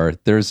rooms are,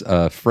 there's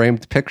a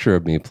framed picture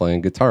of me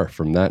playing guitar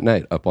from that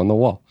night up on the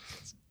wall.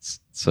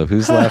 So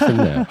who's laughing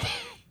now?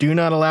 Do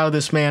not allow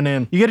this man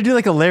in. You got to do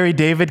like a Larry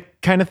David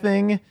kind of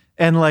thing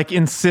and like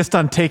insist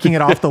on taking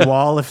it off the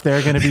wall if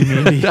they're going to be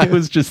mean to you. I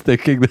was just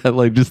thinking that,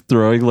 like, just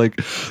throwing like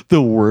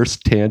the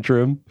worst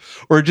tantrum,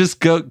 or just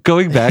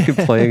going back and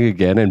playing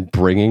again and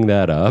bringing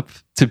that up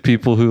to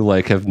people who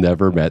like have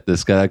never met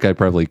this guy. That guy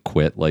probably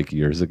quit like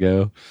years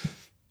ago.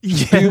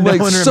 Yeah, Being no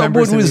like, one someone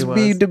remembers who was he was.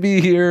 mean to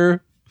me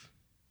here.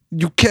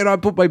 You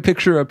cannot put my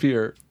picture up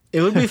here. It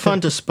would be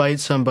fun to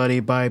spite somebody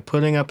by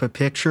putting up a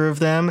picture of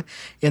them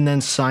and then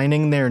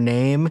signing their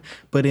name,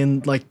 but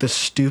in like the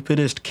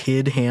stupidest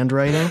kid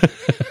handwriting.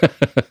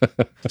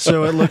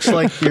 So it looks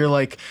like you're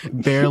like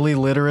barely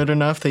literate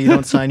enough that you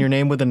don't sign your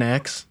name with an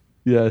X.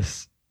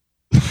 Yes.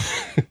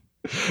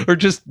 Or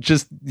just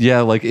yeah,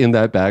 like in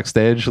that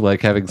backstage,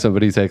 like having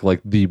somebody take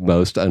like the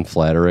most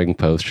unflattering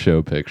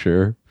post-show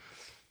picture.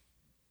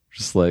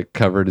 Just like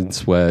covered in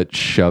sweat,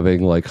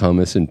 shoving like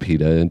hummus and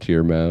pita into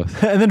your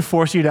mouth. And then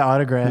force you to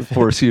autograph it.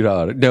 Force you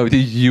to no,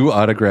 you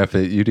autograph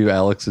it. You do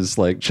Alex's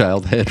like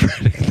child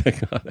handwriting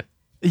thing on it.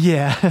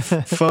 Yeah.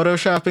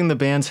 Photoshopping the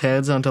band's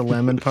heads onto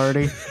Lemon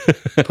Party,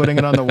 putting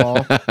it on the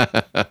wall,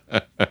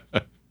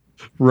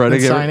 Running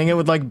and signing it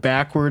with like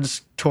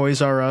backwards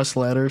Toys R Us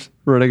letters.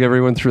 running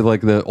everyone through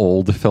like the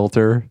old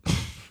filter.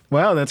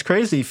 Wow, that's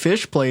crazy.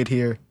 Fish played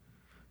here.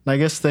 I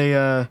guess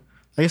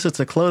it's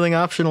a clothing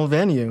optional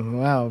venue.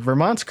 Wow,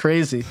 Vermont's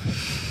crazy.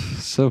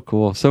 So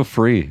cool. So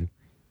free.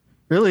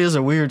 Really is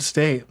a weird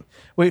state.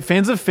 Wait,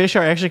 fans of Fish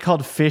are actually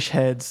called fish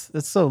heads.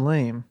 That's so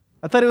lame.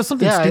 I thought it was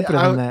something Yeah, stupider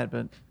I- than that,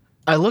 but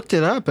I looked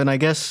it up, and I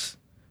guess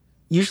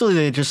usually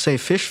they just say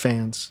Fish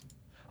fans.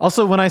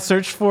 also when I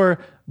searched for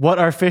what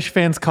are Fish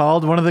fans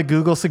called, one of the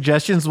Google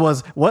suggestions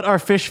was what are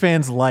Fish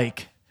fans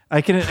like?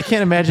 I can't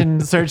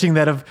imagine searching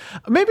that of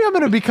maybe I'm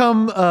going to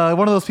become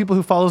one of those people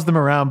who follows them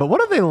around, but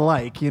what are they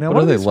like? You know,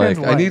 What are they these fans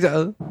like?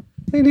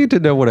 I need to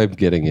know what I'm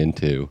getting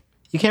into.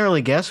 You can't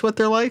really guess what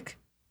they're like.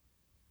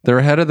 They're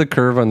ahead of the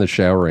curve on the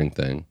showering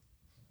thing.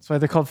 That's why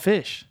they're called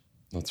fish.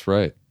 That's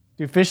right.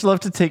 Dude, fish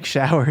love to take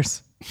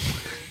showers.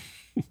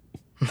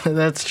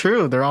 That's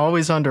true. They're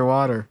always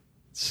underwater.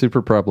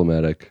 Super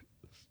problematic.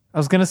 I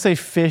was gonna say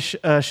Fish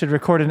should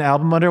record an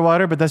album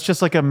underwater, but that's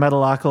just like a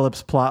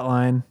Metalocalypse plot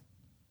line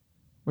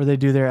where they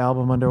do their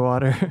album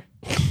underwater.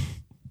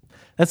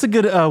 That's a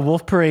good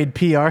Wolf Parade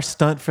PR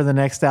stunt for the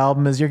next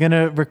album. Is you're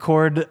gonna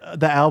record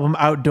the album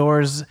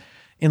outdoors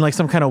in like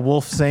some kind of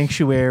wolf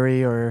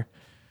sanctuary or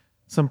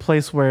some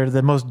place where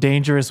the most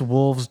dangerous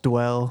wolves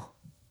dwell.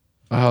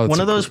 Oh, One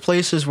of those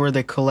places where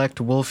they collect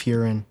wolf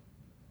urine.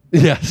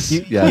 Yes.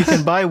 You yes.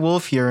 can buy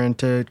wolf urine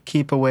to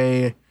keep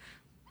away,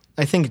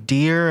 I think,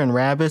 deer and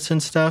rabbits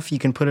and stuff. You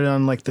can put it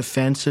on like the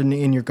fence in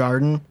your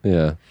garden.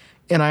 Yeah.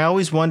 And I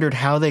always wondered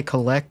how they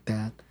collect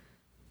that.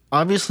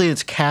 Obviously,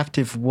 it's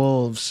captive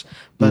wolves,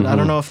 but I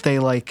don't know if they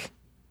like,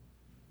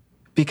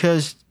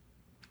 because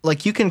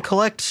like you can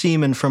collect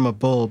semen from a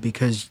bull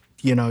because,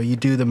 you know, you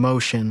do the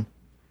motion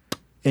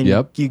and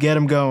Yep. you get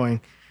them going,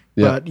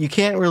 Yep. but you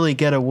can't really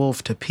get a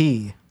wolf to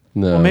pee.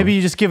 No. Well, maybe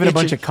you just give it a It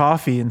bunch should- of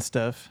coffee and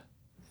stuff.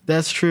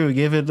 That's true.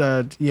 Give it,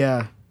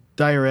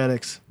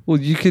 diuretics. Well,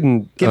 you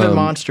can Give it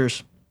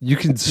monsters. You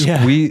can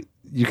Yeah.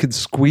 you could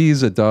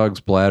squeeze a dog's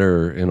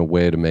bladder in a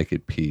way to make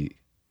it pee.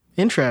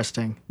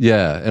 Interesting.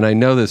 Yeah, and I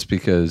know this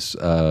because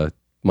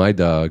my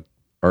dog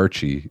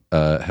Archie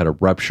had a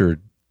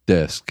ruptured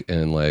disc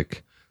and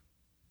like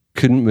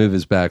couldn't move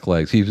his back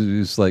legs. He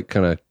was like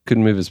kind of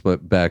couldn't move his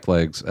back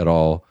legs at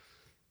all.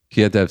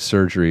 He had to have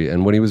surgery,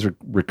 and when he was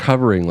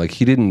recovering, like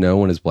he didn't know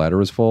when his bladder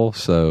was full.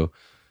 So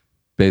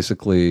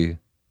basically,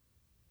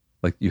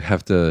 like you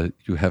have to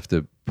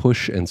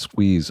push and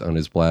squeeze on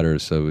his bladder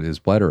so his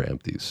bladder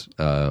empties.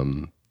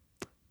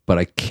 But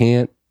I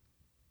can't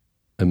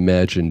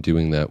imagine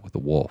doing that with a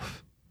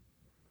wolf.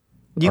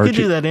 You could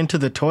do that into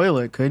the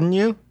toilet, couldn't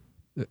you?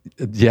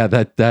 Yeah,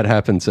 that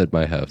happens at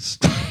my house.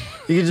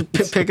 You could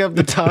just pick up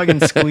the dog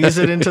and squeeze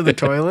it into the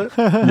toilet?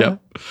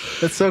 Yep.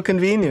 That's so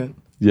convenient.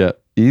 Yeah,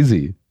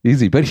 easy.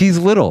 But he's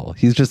little.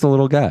 He's just a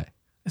little guy.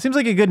 It seems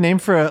like a good name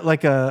for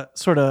a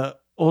sort of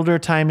older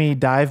timey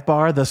dive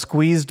bar, the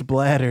Squeezed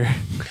Bladder.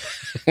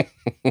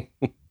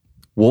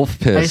 Wolf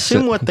piss. I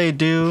assume what they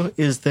do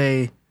is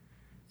they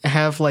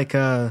have like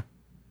a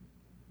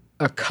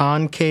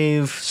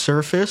concave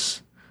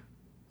surface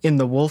in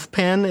the wolf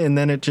pen, and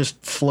then it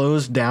just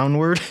flows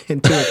downward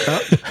into a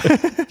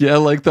cup. Yeah,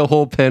 like the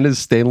whole pen is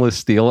stainless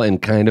steel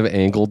and kind of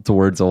angled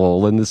towards a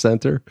hole in the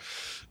center.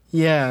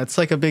 Yeah, it's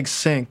like a big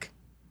sink.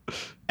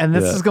 And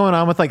this is going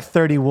on with like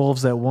 30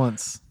 wolves at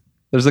once.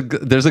 There's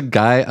a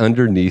guy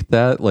underneath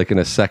that, like in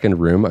a second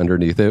room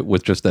underneath it,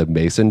 with just a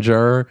mason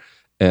jar,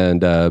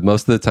 and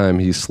most of the time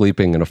he's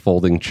sleeping in a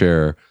folding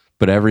chair.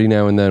 But every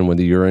now and then, when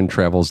the urine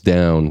travels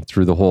down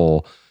through the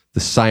hole, the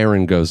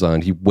siren goes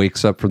on. He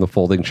wakes up from the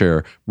folding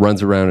chair,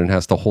 runs around, and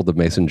has to hold the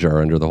mason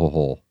jar under the whole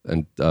hole,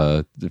 and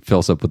it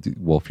fills up with the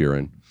wolf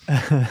urine.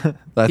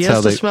 That's he how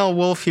has they to smell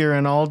wolf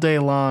urine all day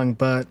long,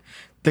 but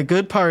the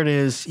good part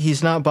is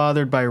he's not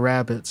bothered by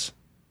rabbits.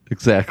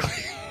 exactly.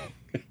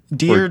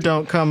 Deer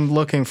don't come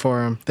looking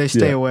for him. They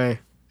stay Yeah. away.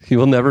 He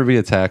will never be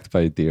attacked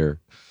by deer.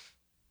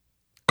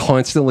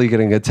 Constantly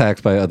getting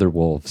attacked by other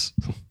wolves.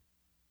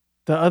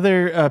 The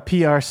other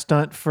PR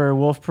stunt for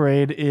Wolf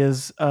Parade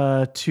is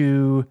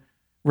to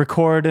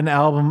record an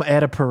album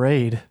at a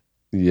parade.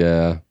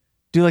 Yeah.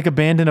 Do like a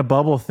band in a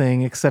bubble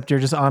thing, except you're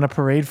just on a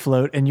parade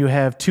float and you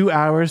have 2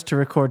 hours to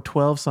record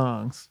 12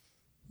 songs.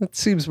 That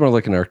seems more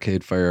like an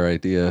Arcade Fire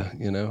idea,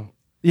 you know?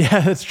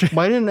 Yeah, that's true.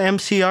 Why didn't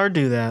MCR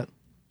do that?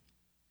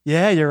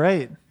 Yeah, you're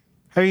right.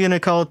 How are you going to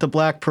call it the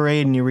Black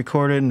Parade and you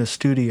record it in the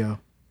studio?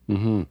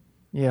 Mm-hmm.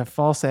 Yeah,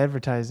 false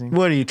advertising.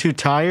 What, are you too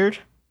tired?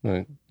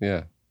 Right.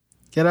 Yeah.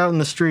 Get out in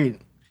the street.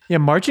 Yeah,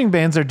 marching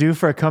bands are due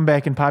for a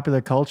comeback in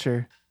popular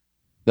culture.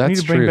 We That's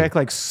need to bring true. back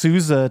like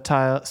Sousa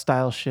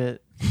style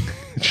shit.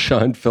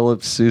 Sean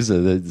Phillips Sousa,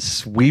 that's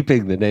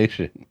sweeping the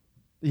nation.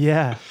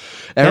 Yeah.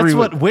 That's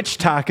Everyone- what Witch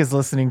Talk is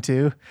listening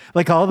to.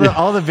 Like all the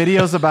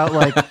videos about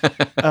like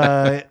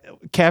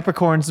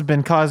Capricorns have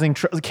been causing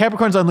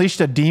Capricorns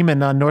unleashed a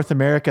demon on North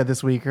America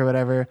this week or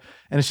whatever,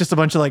 and it's just a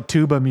bunch of like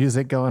tuba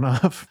music going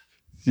off.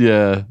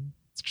 Yeah.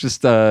 It's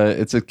just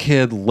it's a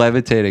kid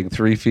levitating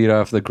 3 feet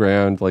off the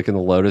ground, like in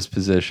the lotus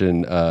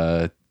position,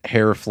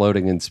 hair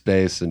floating in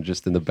space, and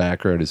just in the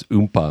background is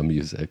oompa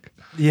music.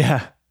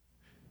 Yeah.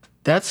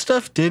 That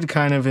stuff did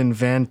kind of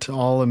invent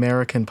all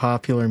American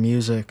popular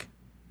music.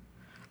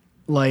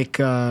 Like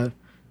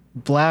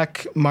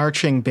black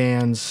marching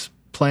bands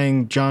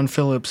playing John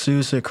Philip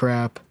Sousa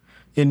crap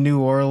in New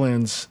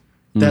Orleans.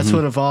 That's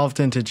what evolved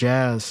into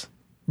jazz.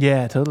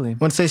 Yeah, totally.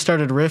 Once they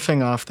started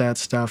riffing off that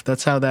stuff,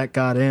 that's how that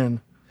got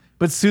in.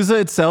 But Sousa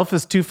itself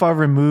is too far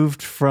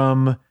removed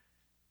from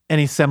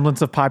any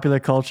semblance of popular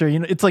culture. You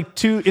know, it's like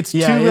too it's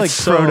like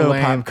so proto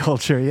lame. pop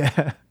culture.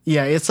 Yeah.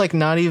 Yeah, it's like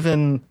not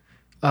even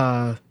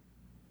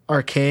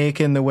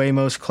archaic in the way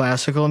most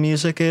classical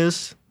music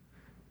is.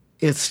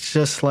 It's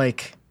just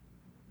like,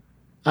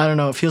 I don't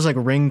know, it feels like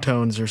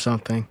ringtones or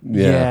something.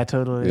 Yeah,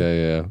 totally.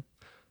 Yeah.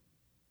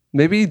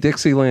 Maybe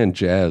Dixieland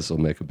jazz will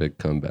make a big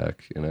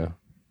comeback, you know?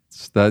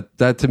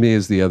 That to me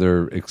is the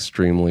other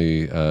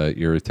extremely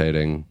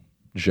irritating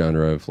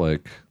genre of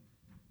like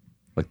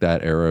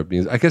that era of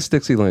music. I guess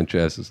Dixieland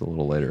jazz is a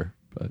little later,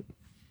 but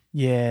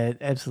Yeah,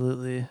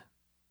 absolutely. I'm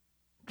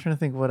trying to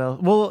think what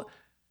else. Well,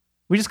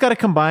 we just got to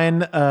combine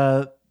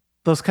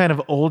those kind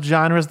of old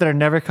genres that are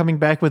never coming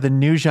back with a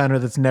new genre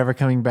that's never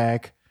coming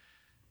back.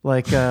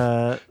 Like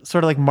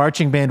sort of like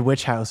marching band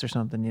Witch House or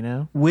something, you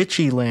know?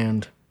 Witchy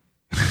Land.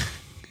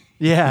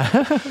 Yeah.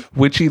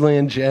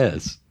 Witchyland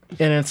jazz.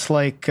 And it's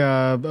like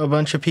a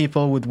bunch of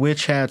people with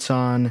witch hats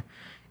on,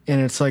 and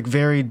it's like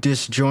very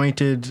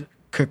disjointed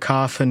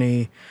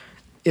cacophony.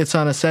 It's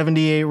on a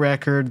 78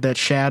 record that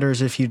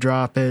shatters if you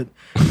drop it.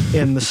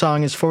 And the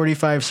song is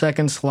 45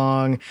 seconds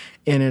long,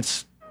 and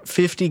it's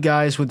 50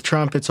 guys with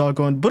trumpets all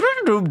going. Yeah,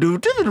 the And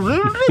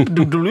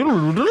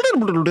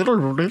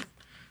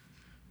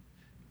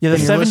you're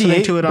listening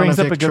 78 to it on brings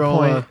a up a good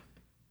Victrola. point.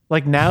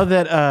 Like now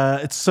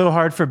that it's so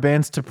hard for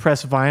bands to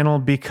press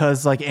vinyl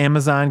because like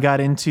Amazon got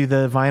into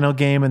the vinyl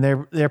game and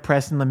they're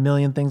pressing a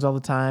million things all the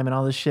time and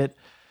all this shit.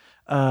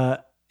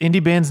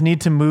 Indie bands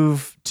need to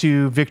move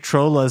to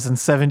Victrolas and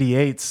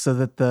 78s so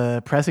that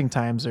the pressing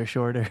times are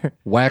shorter.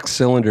 Wax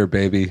cylinder,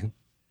 baby.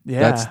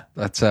 Yeah.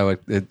 That's how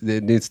it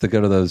needs to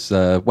go to those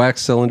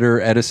wax cylinder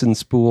Edison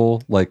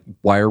spool like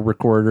wire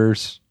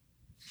recorders.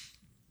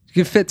 You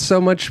can fit so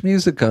much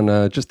music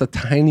on just a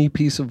tiny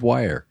piece of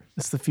wire.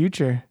 It's the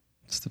future.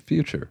 It's the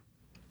future.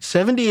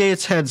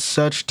 78's had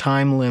such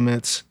time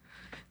limits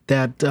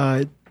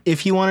that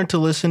if you wanted to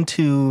listen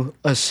to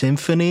a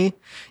symphony,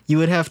 you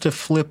would have to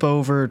flip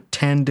over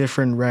 10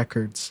 different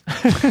records.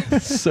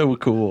 So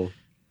cool.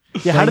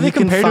 Yeah, how Like, do they you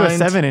can compare to a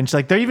find- 7-inch?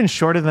 Like they're even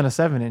shorter than a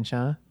 7-inch,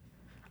 huh?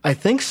 I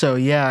think so,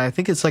 yeah. I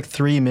think it's like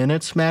 3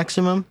 minutes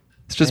maximum.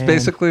 It's just Man.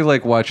 basically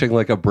like watching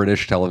like a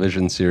British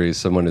television series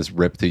someone has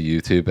ripped to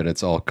YouTube and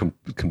it's all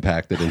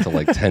compacted into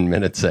like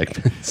 10-minute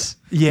segments.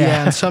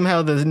 Yeah, and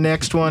somehow the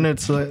next one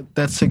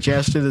that's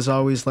suggested is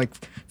always like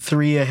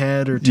 3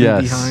 ahead or 2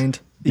 Yes. behind.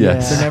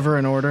 Yes. They're never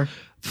in order.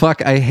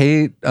 Fuck, I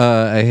hate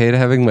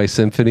having my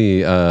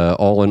symphony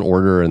all in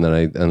order and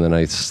then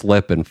I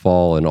slip and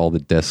fall and all the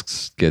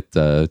discs get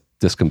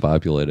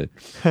discombobulated.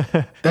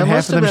 That half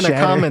must of have them been a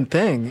shatter. common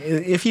thing.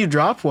 If you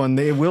drop one,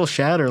 it will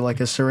shatter like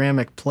a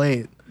ceramic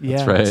plate. Yeah.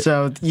 That's right.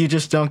 So you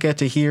just don't get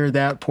to hear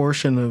that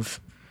portion of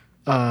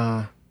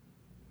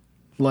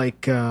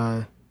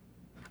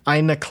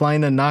Eine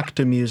kleine Nacht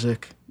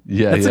music.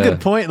 Yeah, That's yeah. a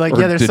good point. Like,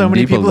 Or yeah, there's so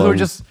many people who are Nibelung.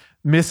 just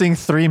missing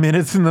 3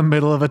 minutes in the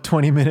middle of a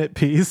 20-minute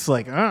piece.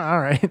 Like, oh, all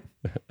right.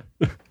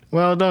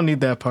 Well, don't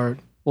need that part.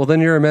 Well,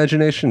 then your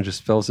imagination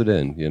just fills it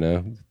in, you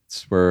know?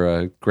 It's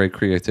where great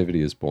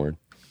creativity is born.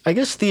 I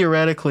guess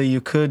theoretically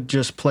you could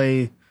just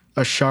play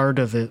a shard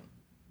of it.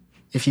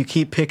 If you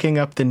keep picking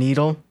up the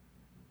needle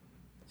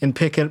and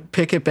pick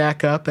it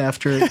back up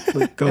after it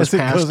like, goes As it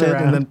past goes it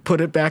around. and then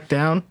put it back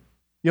down.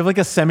 You have like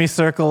a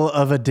semicircle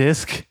of a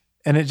disc,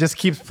 and it just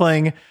keeps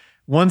playing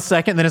 1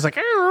 second, then it's like,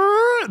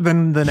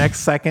 then the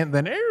next second,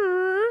 then.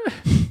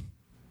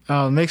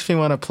 Oh, it makes me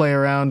want to play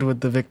around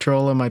with the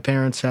Victrola my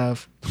parents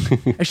have.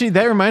 Actually,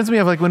 that reminds me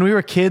of like when we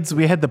were kids,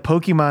 we had the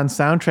Pokemon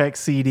soundtrack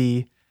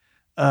CD,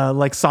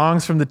 like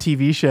songs from the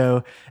TV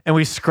show, and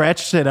we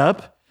scratched it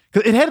up.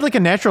 'Cause it had like a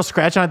natural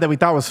scratch on it that we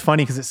thought was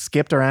funny because it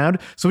skipped around.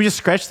 So we just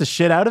scratched the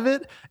shit out of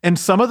it. And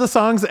some of the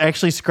songs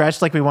actually scratched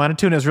like we wanted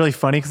to, and it was really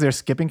funny because they were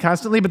skipping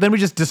constantly. But then we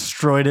just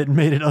destroyed it and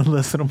made it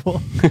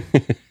unlistenable.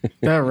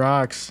 That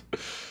rocks.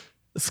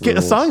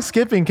 A song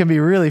skipping can be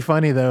really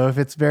funny though if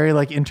it's very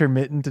like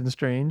intermittent and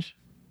strange.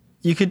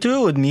 You could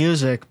do it with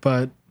music,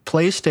 but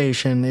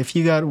PlayStation, if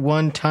you got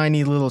one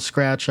tiny little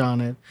scratch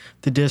on it,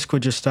 the disc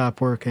would just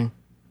stop working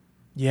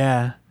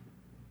Yeah.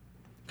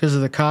 because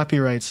of the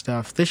copyright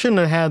stuff. They shouldn't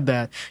have had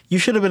that. You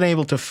should have been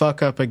able to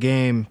fuck up a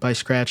game by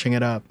scratching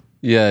it up.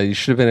 Yeah, you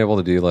should have been able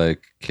to do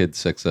like Kid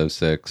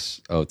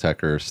 606,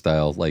 Otecker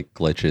style like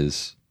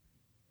glitches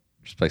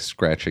just by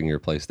scratching your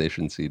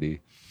PlayStation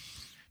CD.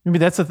 Maybe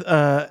that's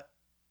a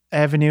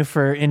avenue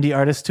for indie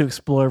artists to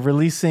explore,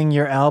 releasing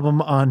your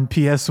album on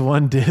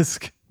PS1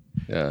 disc.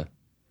 Yeah.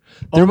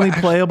 Only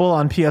playable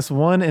on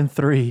PS1 and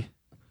 3.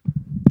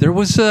 There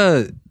was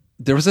a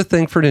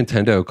thing for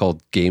Nintendo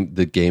called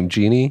the Game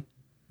Genie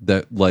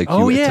that like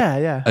Oh you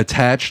yeah.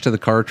 attached to the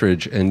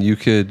cartridge and you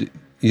could,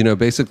 you know,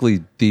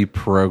 basically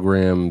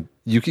deprogram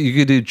you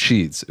could do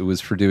cheats. It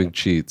was for doing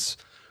cheats.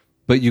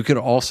 But you could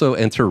also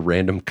enter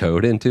random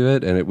code into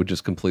it and it would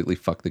just completely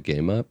fuck the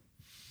game up.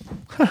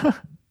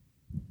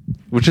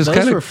 Which is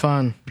Those were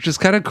fun.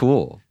 kind of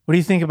cool. What do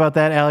you think about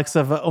that, Alex,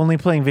 of only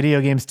playing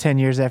video games 10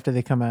 years after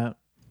they come out?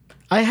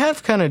 I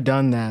have kind of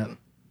done that.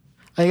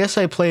 I guess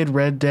I played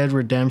Red Dead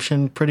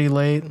Redemption pretty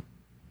late.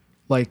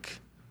 Like,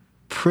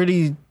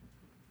 pretty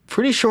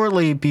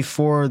shortly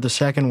before the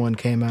second one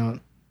came out.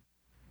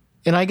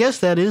 And I guess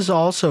that is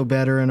also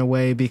better in a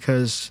way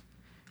because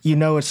you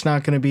know it's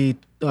not going to be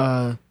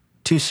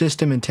too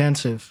system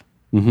intensive.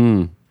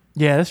 Mm-hmm.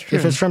 Yeah, that's true.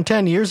 If it's from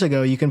 10 years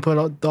ago, you can put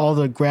all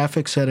the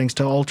graphic settings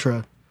to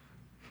ultra.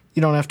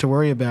 You don't have to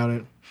worry about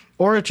it.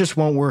 Or it just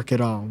won't work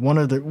at all. One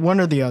or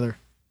the other.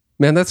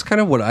 Man, that's kind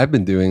of what I've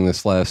been doing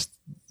this last,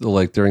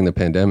 like during the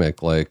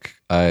pandemic. Like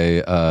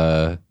I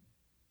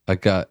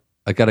got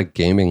a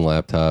gaming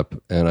laptop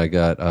and I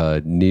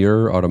got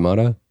Nier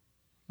Automata.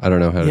 I don't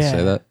know how to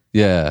say that.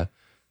 Yeah,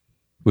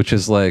 which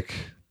is like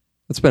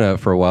it's been out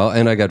for a while.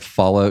 And I got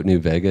Fallout New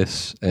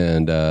Vegas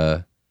and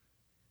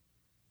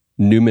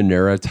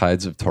Numenera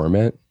Tides of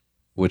Torment,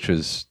 which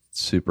is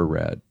super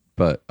rad.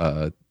 But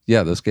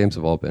yeah, those games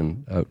have all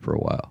been out for a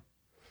while,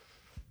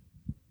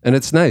 and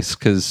it's nice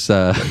because.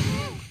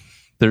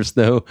 There's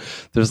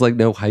like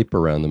no hype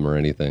around them or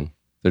anything.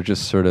 They're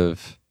just sort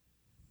of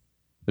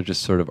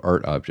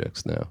art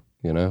objects now,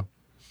 you know?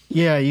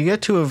 Yeah, you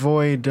get to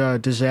avoid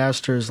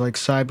disasters like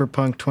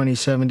Cyberpunk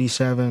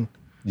 2077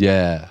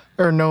 Yeah.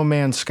 or No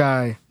Man's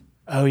Sky.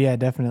 Oh, yeah,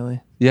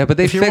 definitely. Yeah, but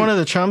If you're one of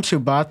the chumps who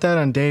bought that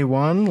on day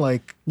one,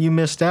 like you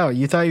missed out.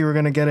 You thought you were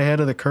going to get ahead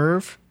of the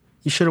curve.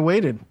 You should have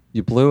waited.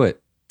 you blew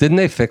it. Didn't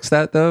they fix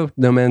that though?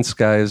 No Man's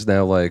Sky is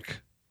now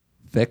like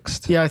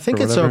fixed. Yeah, I think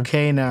or it's whatever?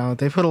 okay now.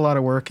 They put a lot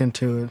of work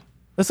into it.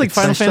 That's like I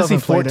Final still Fantasy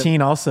haven't played it.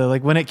 14 also.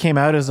 Like when it came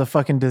out, it was a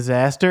fucking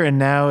disaster, and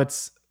now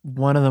it's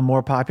one of the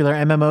more popular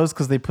MMOs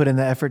because they put in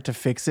the effort to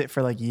fix it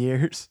for like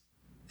years.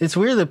 It's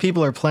weird that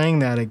people are playing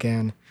that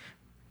again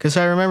Because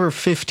I remember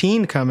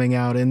 15 coming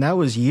out, and that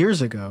was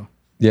years ago.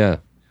 Yeah. It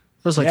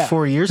was like Yeah.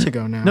 4 years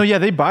ago now. No, yeah,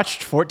 they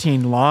botched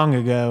 14 long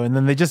ago, and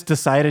then they just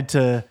decided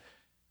to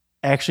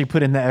actually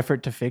put in the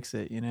effort to fix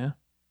it, you know?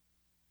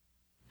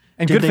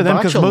 And Did good they for them,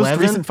 botch because most 11?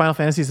 recent Final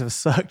Fantasies have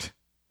sucked.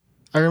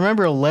 I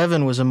remember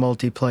 11 was a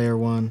multiplayer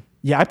one.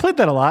 Yeah, I played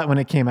that a lot when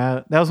it came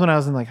out. That was when I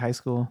was in like high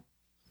school.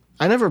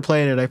 I never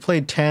played it. I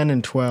played 10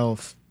 and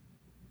 12.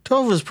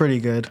 12 was pretty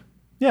good.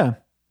 Yeah.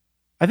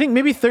 I think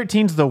maybe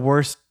 13's the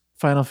worst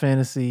Final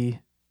Fantasy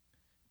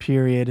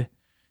period.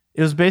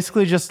 It was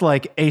basically just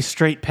like a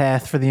straight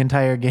path for the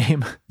entire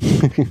game.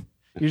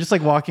 You're just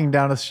like walking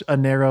down a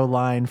narrow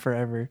line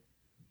forever.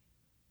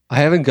 I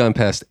haven't gone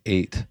past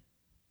 8.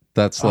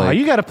 That's like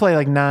You got to play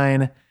like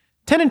 9.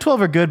 10 and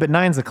 12 are good, but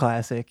 9's a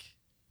classic.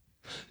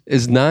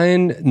 is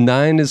 9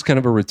 is kind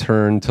of a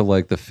return to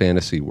like the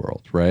fantasy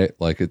world, right?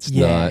 Like it's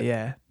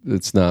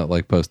not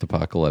like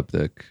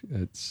post-apocalyptic.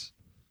 It's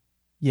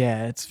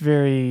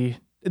very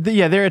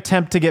their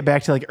attempt to get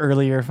back to like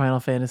earlier Final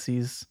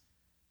Fantasies,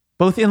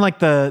 both in like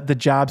the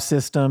job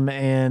system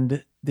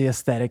and the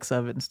aesthetics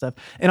of it and stuff.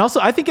 And also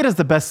I think it has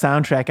the best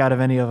soundtrack out of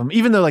any of them,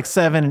 even though like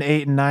 7 and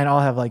 8 and 9 all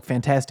have like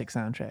fantastic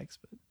soundtracks,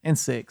 and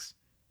 6.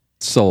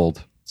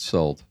 sold.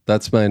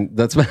 That's my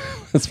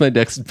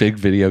next big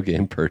video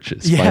game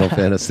purchase. Yeah. Final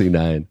Fantasy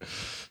 9.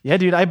 Yeah,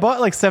 dude, I bought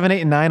like 7,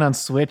 8, and 9 on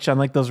Switch on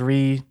like those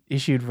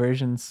reissued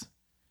versions.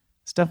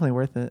 It's definitely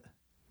worth it.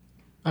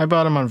 I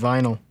bought them on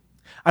vinyl.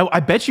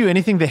 I bet you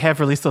anything they have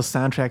released those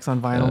soundtracks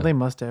on vinyl. They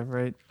must have,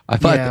 right? I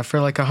bought Yeah,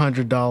 for like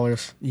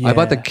 $100. Yeah. I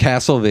bought the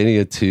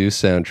Castlevania 2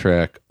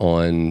 soundtrack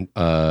on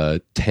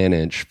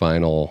 10-inch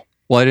vinyl.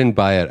 Well, I didn't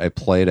buy it. I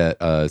played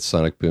at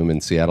Sonic Boom in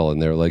Seattle, and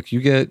they were like,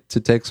 you get to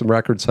take some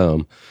records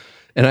home.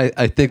 And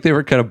I think they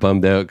were kind of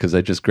bummed out because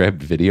I just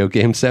grabbed video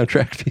game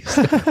soundtrack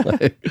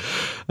music.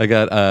 I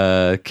got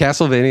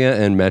Castlevania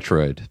and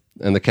Metroid.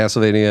 And the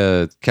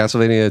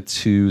Castlevania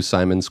 2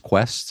 Simon's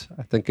Quest,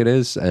 I think it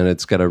is. And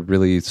it's got a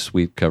really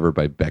sweet cover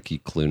by Becky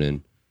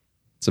Cloonan.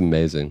 It's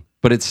amazing.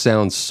 But it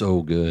sounds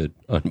so good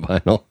on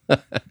vinyl.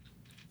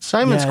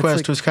 Simon's Yeah, it's Quest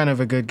like- was kind of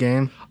a good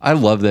game. I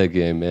love that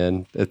game,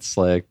 man. It's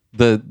like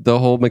the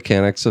whole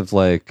mechanics of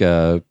like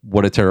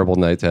what a terrible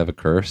night to have a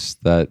curse,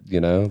 that, you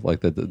know,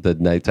 like the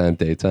nighttime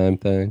daytime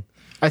thing.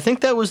 I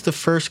think that was the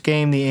first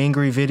game the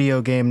angry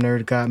video game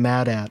nerd got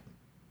mad at. That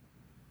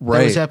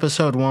Right. was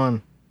episode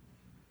 1.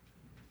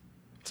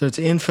 So it's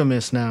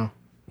infamous now.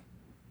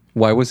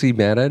 Why was he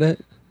mad at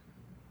it?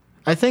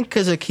 I think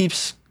because it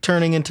keeps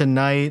turning into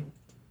night,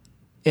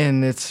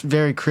 and it's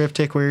very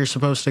cryptic where you're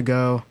supposed to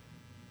go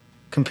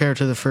compared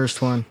to the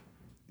first one.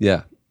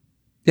 Yeah.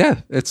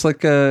 Yeah. It's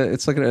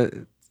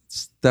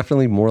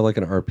definitely more like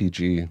an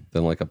RPG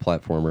than like a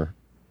platformer.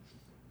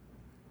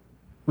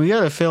 We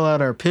got to fill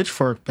out our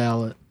Pitchfork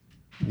ballot.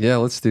 Yeah,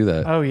 let's do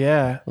that. Oh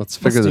yeah. Let's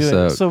figure do this it.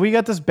 out. So we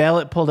got this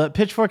ballot pulled up.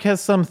 Pitchfork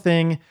has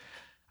something.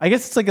 I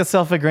guess it's like a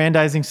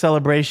self-aggrandizing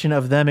celebration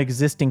of them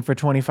existing for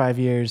 25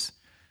 years.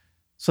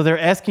 So they're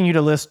asking you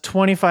to list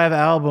 25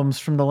 albums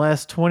from the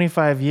last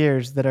 25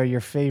 years that are your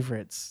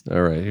favorites.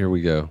 All right, here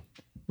we go.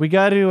 We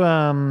got to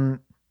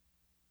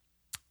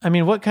I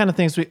mean, what kind of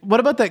things what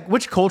about that,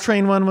 which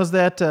Coltrane one was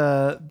that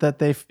that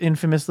they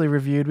infamously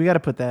reviewed? We got to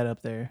put that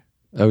up there.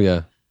 Oh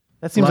yeah.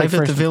 That seems Live like at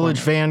first the and Village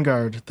foremost.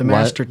 Vanguard, the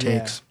master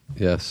takes.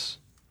 Yes.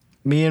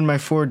 Me and my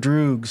 4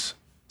 droogs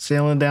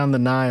sailing down the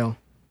Nile.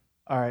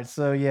 All right,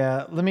 so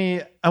yeah,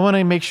 I want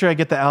to make sure I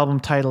get the album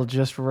title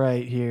just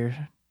right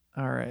here.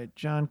 All right,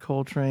 John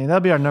Coltrane.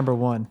 That'll be our number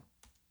 1.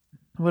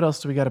 What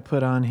else do we got to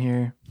put on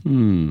here?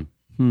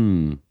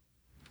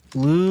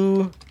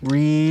 Lou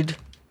Reed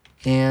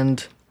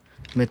and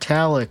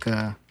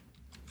Metallica.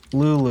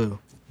 Lulu.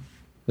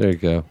 There you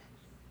go.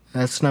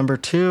 That's number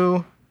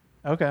 2.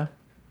 Okay.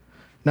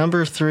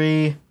 Number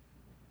 3.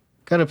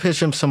 Got to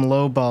pitch him some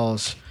low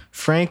balls.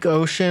 Frank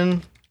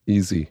Ocean.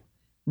 Easy.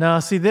 No,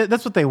 see,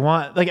 that's what they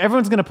want. Like,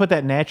 everyone's going to put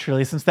that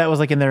naturally since that was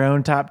like in their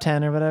own top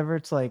 10 or whatever.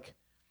 It's like,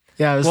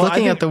 Yeah, I was Well, I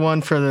looking think- at the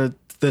one for the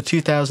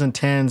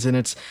 2010s, and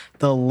it's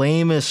the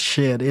lamest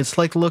shit. It's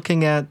like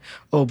looking at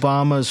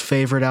Obama's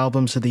favorite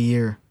albums of the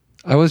year.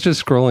 I was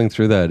just scrolling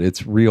through that.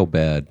 It's real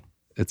bad.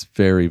 It's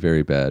very,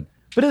 very bad.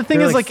 but the thing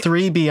There are is, like like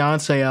 3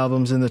 Beyonce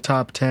albums in the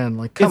top 10.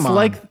 Like, come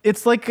on.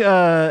 It's like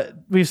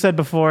we've said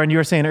before, and you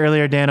were saying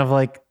earlier, Dan, of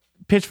like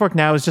Pitchfork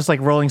now is just like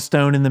Rolling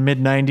Stone in the mid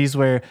 90s,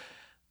 where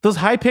those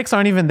high picks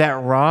aren't even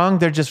that wrong.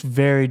 They're just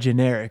very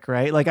generic,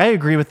 right? Like I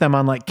agree with them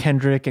on like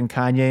Kendrick and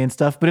Kanye and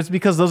stuff, but it's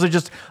because those are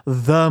just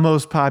the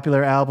most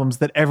popular albums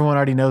that everyone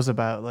already knows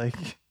about. Like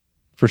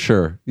For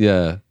sure.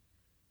 Yeah.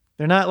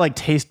 they're not like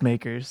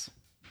tastemakers.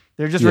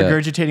 They're just Yeah.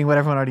 regurgitating what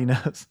everyone already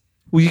knows.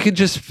 Well, you could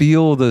just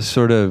feel the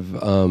sort of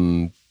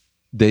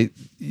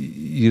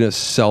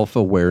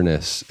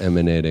self-awareness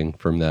emanating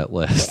from that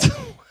list.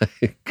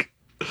 Like,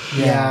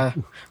 yeah.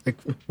 Like,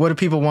 what do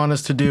people want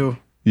us to do?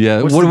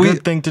 yeah. What's What the do we?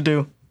 good thing to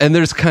do? And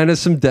there's kind of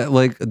some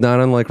like not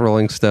unlike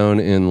Rolling Stone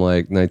in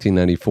like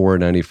 1994 or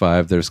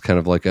 95. There's kind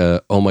of like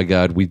a, oh my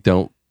God, we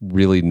don't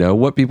really know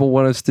what people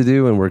want us to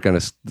do, and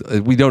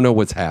we don't know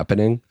what's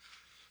happening.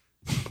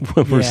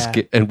 when we're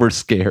Yeah. and we're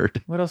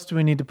scared. What else do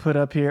we need to put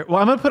up here? Well,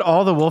 I'm gonna put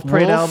all the Wolf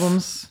Parade Wolf.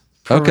 albums.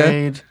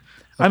 Parade.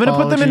 I'm gonna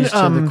put them in Apologies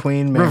to the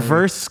Queen Mary.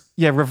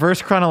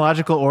 reverse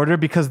chronological order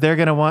because they're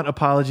gonna want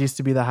apologies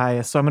to be the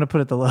highest. So I'm gonna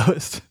put it the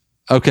lowest.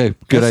 Okay,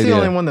 good That's idea.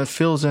 the only one that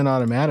fills in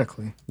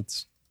automatically.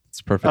 It's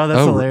perfect. Oh,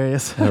 that's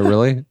hilarious. Oh,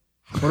 really?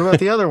 What about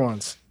the other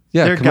ones?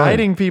 Yeah, They're come on.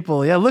 guiding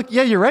people. Yeah, look.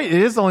 Yeah, you're right.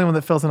 It is the only one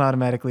that fills in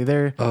automatically.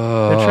 They're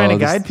trying to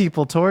guide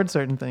people towards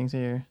certain things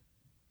here.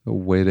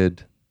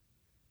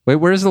 Wait,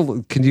 where's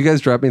the? Can you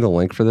guys drop me the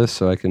link for this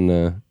so I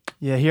can?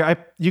 Yeah, here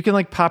you can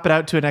like pop it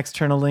out to an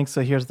external link.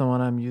 So here's the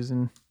one I'm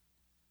using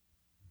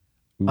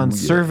on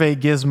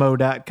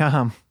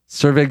surveygizmo.com.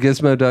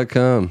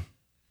 Surveygizmo.com.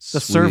 The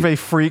Survey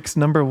Freaks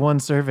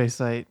 #1 survey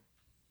site.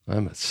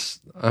 I'm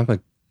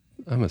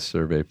a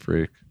survey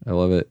freak. I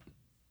love it.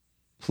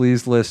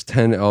 Please list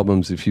 10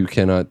 albums if you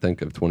cannot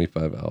think of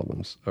 25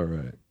 albums. All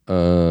right. I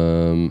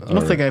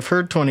don't think I've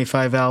heard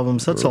 25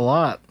 albums. That's a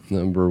lot.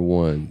 Number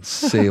 1,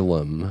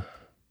 Salem.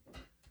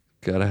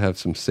 Gotta have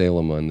some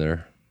Salem on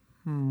there.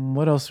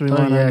 What else do we Oh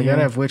want? yeah, on you gotta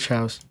here? have Witch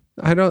House.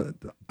 I'm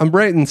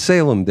writing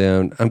Salem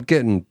down. I'm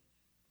getting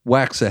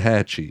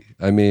Waxahachie.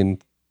 I mean,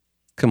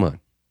 come on.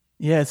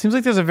 Yeah, it seems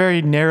like there's a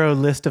very narrow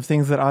list of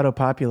things that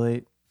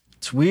auto-populate.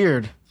 It's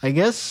weird. I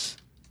guess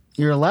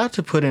you're allowed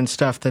to put in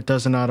stuff that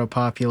doesn't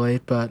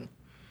auto-populate, but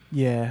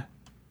Yeah.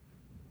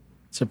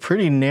 it's a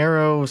pretty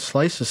narrow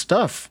slice of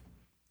stuff.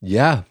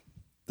 Yeah.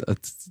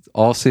 It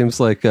all seems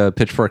like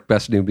Pitchfork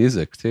Best New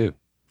Music, too.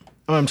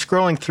 Oh, I'm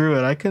scrolling through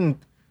it.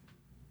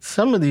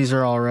 Some of these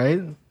are all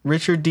right.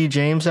 Richard D.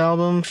 James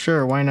album,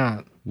 sure, why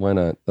not? Why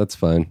not? That's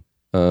fine.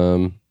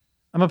 I'm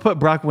going to put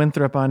Brock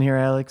Winthrop on here,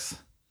 Alex.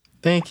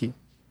 Thank you.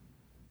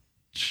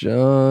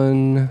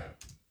 John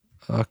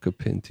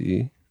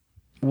Acapinti.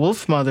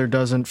 Wolf Mother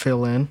doesn't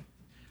fill in.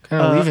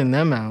 Kind of leaving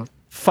them out.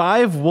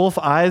 5 Wolf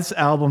Eyes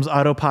albums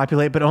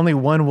auto-populate, but only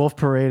 1 Wolf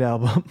Parade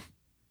album.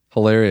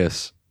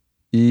 Hilarious.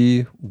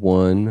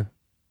 E1.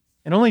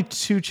 And only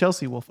 2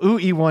 Chelsea Wolf. Ooh,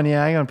 E1,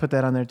 yeah, I'm going to put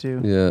that on there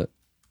too. Yeah.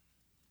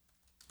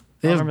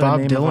 They I have don't remember Bob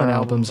the name of our Dylan album,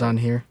 albums but- on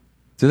here.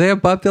 Do they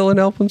have Bob Dylan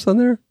albums on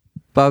there?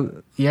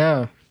 Bob.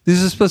 Yeah.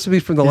 These are supposed to be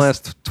from the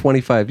last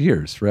 25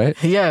 years, right?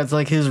 Yeah, it's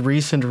like his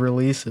recent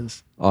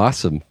releases.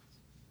 Awesome.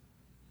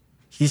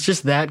 He's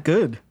just that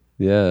good.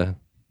 Yeah.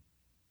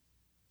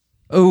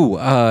 Oh,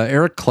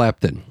 Eric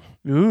Clapton.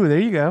 Ooh, there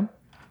you go.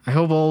 I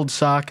hope Old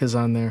Sock is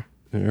on there.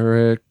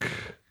 Eric.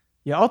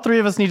 Yeah, all 3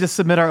 of us need to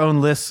submit our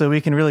own list so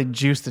we can really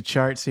juice the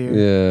charts here.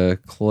 Yeah,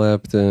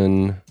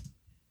 Clapton.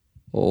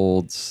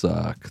 Old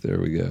Sock. There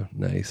we go.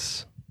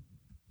 Nice.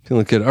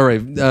 Feeling good. All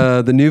right.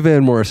 The new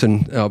Van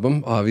Morrison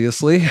album,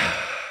 obviously.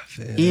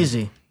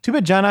 Easy. Too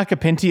bad John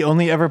Acapinti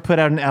only ever put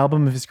out an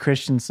album of his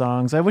Christian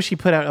songs. I wish he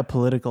put out a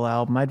political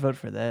album. I'd vote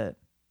for that.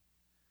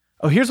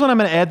 Oh, here's one I'm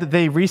going to add that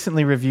they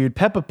recently reviewed.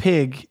 Peppa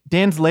Pig.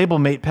 Dan's label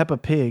mate, Peppa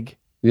Pig.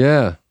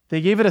 Yeah.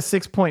 They gave it a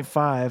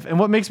 6.5. And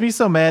what makes me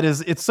so mad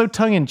is it's so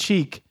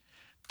tongue-in-cheek.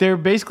 They're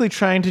basically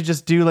trying to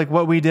just do like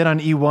what we did on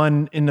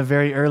E1 in the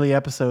very early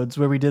episodes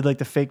where we did like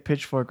the fake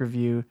Pitchfork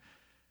review.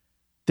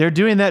 They're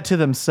doing that to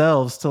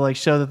themselves to like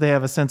show that they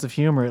have a sense of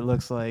humor, it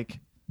looks like.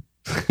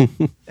 And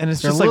it's They're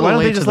just a like, little why don't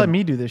they late just to let the-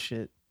 me do this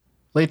shit?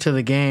 Late to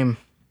the game.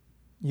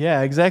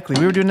 Yeah, exactly.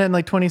 We were doing that in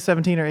like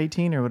 2017 or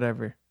 18 or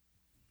whatever.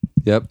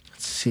 Yep.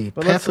 Let's see.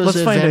 But Peppa's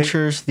let's find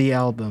Adventures, the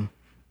album.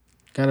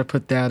 Gotta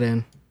put that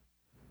in.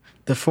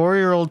 The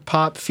 4-year-old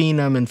pop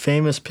phenom and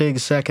famous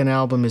Pig's second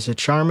album is a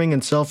charming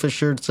and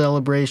self-assured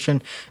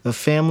celebration of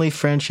family,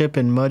 friendship,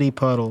 and muddy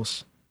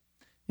puddles.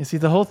 You see,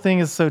 the whole thing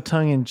is so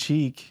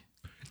tongue-in-cheek.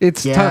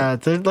 It's Yeah,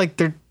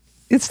 they're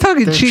it's tongue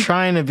in they're cheek.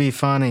 trying to be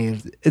funny.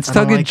 It's I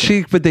don't tongue in like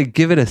cheek, but they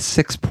give it a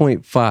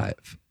 6.5.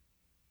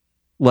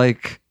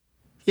 Like,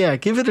 Yeah,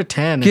 give it a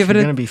 10 Give if it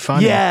you're a- gonna be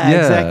funny. Yeah, yeah,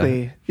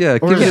 exactly. Yeah,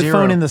 Or give You it get zero.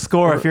 phone in the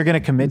score if you're going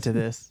to commit to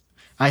this.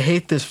 I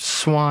hate this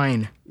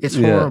swine. It's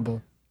Yeah.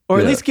 horrible. Or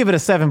at Yeah. least give it a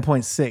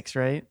 7.6,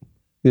 right?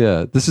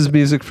 yeah. This is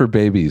music for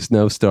babies,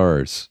 no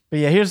stars. But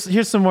yeah,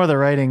 here's some more of the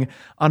writing.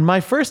 On my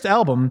first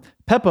album,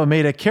 Peppa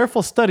made a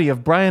careful study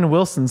of Brian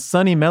Wilson's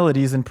sunny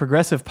melodies and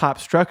progressive pop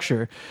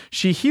structure.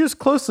 She hews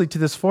closely to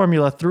this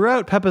formula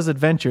throughout Peppa's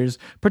adventures,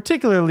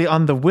 particularly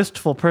on The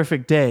Wistful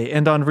Perfect Day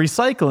and on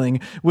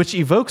Recycling, which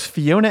evokes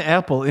Fiona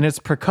Apple in its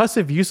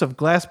percussive use of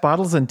glass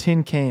bottles and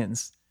tin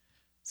cans.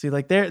 See,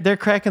 like they're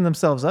cracking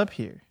themselves up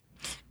here.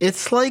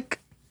 It's like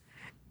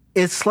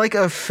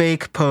a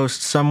fake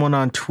post someone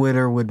on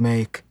Twitter would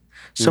make.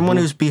 Someone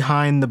who's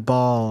behind the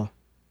ball.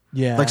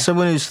 Yeah. Like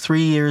someone who's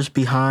 3 years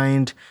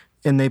behind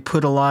and they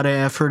put a lot of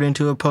effort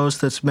into a post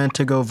that's meant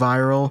to go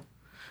viral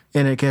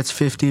and it gets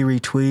 50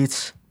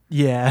 retweets.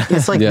 yeah.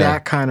 It's like Yeah.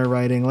 that kind of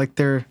writing. Like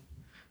they're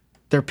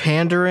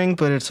pandering,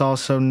 but it's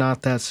also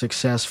not that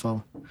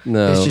successful.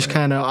 No. It's just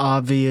kind of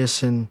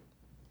obvious and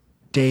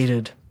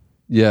dated.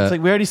 yeah. It's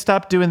like we already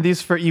stopped doing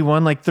these for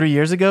E1 like 3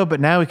 years ago, but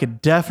now we could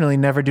definitely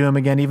never do them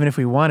again, even if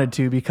we wanted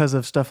to, because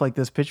of stuff like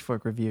this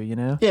Pitchfork review, you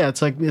know? Yeah,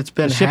 it's like it's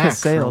been The ship has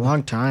hacked for a sailed.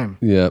 long time.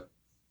 yeah.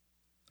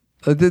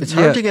 It's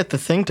hard to get the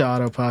thing to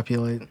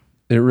auto-populate.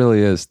 It really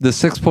is. The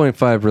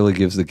 6.5 really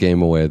gives the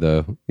game away,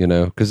 though, you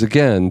know, because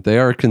again, they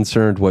are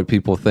concerned what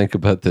people think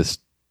about this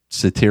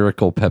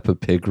satirical Peppa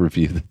Pig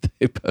review that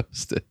they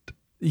posted.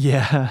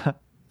 Yeah.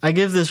 I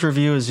give this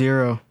review a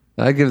 0.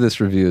 I give this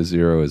review a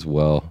 0 as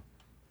well.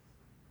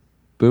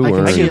 Boo I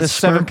can see worms. it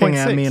smirking 7.6.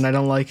 at me, and I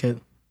don't like it.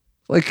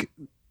 Like,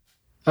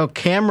 Oh,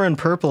 Cameron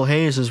Purple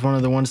Haze is one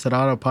of the ones that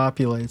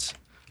auto-populates.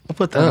 I'll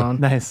put that on.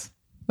 Nice.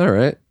 all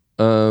right.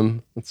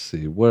 Let's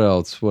see. What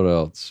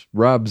else?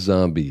 Rob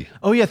Zombie.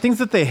 Oh yeah, things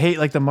that they hate,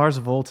 like the Mars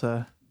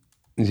Volta,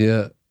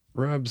 Yeah.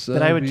 Rob Zombie.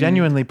 that I would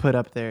genuinely put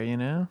up there. You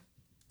know.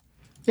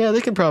 Yeah,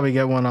 they could probably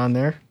get one on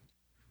there.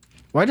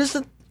 Why does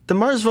the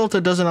Mars Volta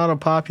doesn't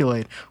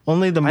auto-populate?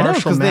 Only the I know,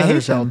 Marshall 'cause they hate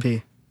Mathers them.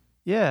 LP.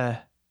 Yeah.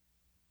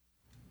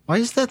 Why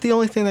is that the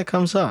only thing that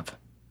comes up?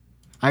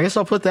 I guess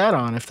I'll put that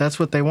on if that's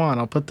what they want.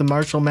 I'll put the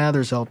Marshall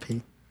Mathers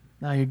LP.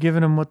 Now you're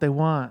giving them what they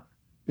want.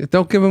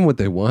 Don't give them what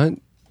they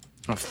want.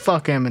 Oh,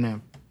 fuck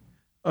Eminem.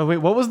 Oh wait,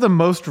 what was the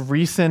most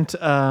recent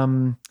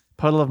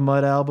Puddle of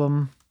Mud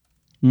album?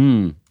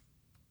 The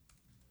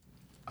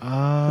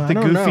The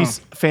goofy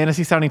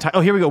fantasy sounding title.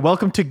 Oh, here we go.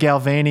 Welcome to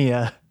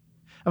Galvania.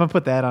 I'm gonna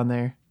put that on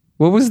there.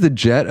 What was the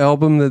Jet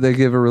album that they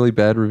gave a really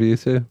bad review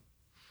to?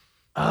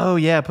 Oh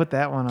yeah, put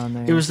that one on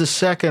there. It was the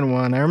second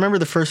one. I remember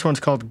the first one's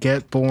called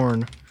Get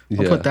Born.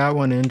 I'll Yeah. put that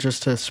one in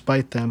just to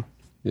spite them.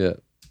 Yeah.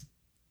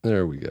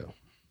 There we go.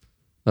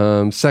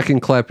 Second,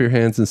 clap your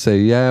hands and say,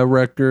 yeah,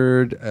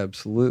 record.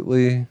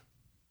 Absolutely.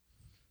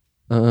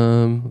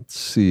 Let's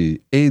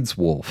see. AIDS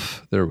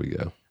Wolf. There we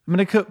go. I'm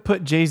gonna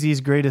put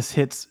Jay-Z's greatest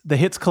hits, the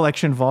Hits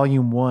Collection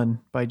Volume 1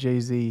 by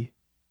Jay-Z.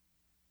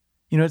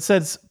 You know, it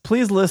says,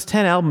 please list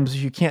 10 albums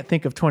if you can't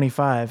think of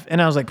 25. And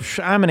I was like,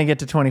 I'm gonna get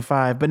to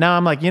 25. But now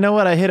I'm like, you know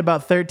what? I hit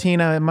about 13.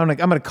 I'm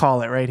gonna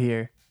call it right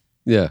here.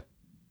 Yeah.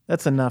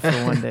 That's enough for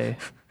one day.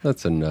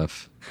 That's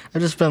enough.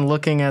 I've just been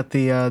looking at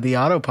the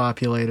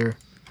auto-populator.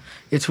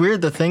 It's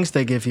weird the things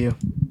they give you.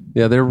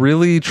 Yeah, they're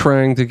really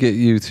trying to get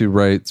you to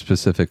write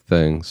specific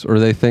things, or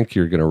they think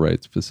you're going to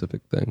write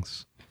specific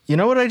things. You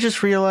know what I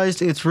just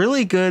realized? It's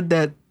really good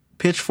that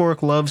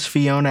Pitchfork loves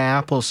Fiona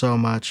Apple so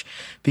much,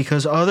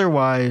 because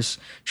otherwise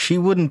she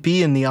wouldn't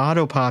be in the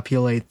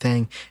auto-populate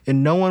thing,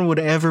 and no one would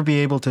ever be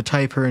able to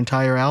type her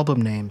entire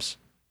album names.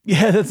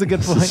 Yeah, that's a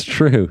good This is point.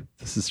 true.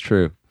 This is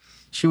true.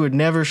 She would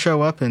never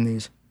show up in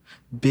these.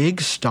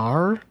 Big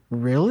Star?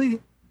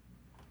 Really?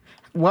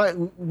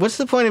 What's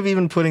the point of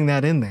even putting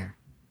that in there?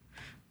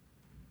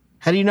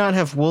 How do you not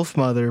have Wolf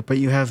Mother, but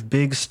you have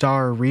Big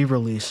Star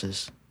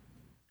re-releases?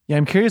 Yeah,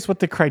 I'm curious what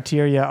the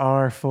criteria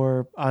are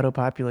for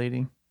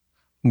auto-populating.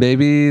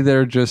 Maybe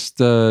they're just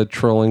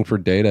trolling for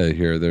data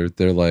here.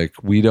 They're like,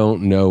 we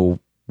don't know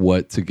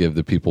what to give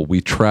the people.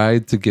 We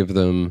tried to give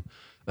them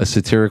a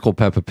satirical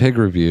Peppa Pig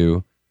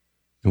review,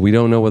 and we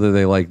don't know whether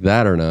they like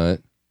that or not.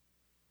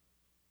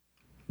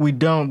 We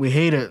don't. We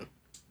hate it.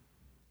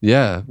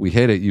 Yeah, we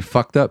hate it. You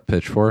fucked up,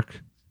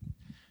 Pitchfork.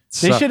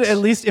 They should at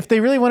least, if they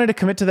really wanted to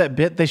commit to that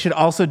bit, they should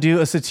also do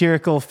a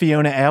satirical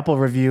Fiona Apple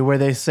review where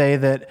they say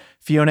that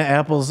Fiona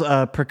Apple's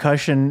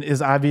percussion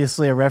is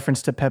obviously a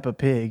reference to Peppa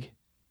Pig.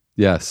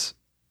 Yes.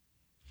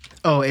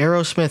 Oh,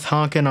 Aerosmith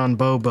honking on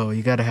Bobo.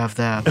 You got to have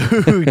that.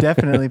 Ooh,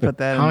 definitely put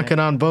that in Honking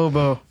on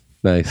Bobo.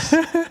 Nice.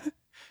 there.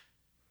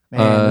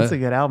 Man, that's a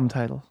good album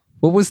title.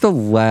 What was the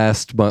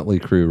last Motley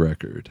Crue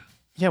record?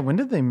 Yeah, when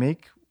did they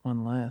make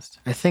one last?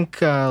 I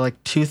think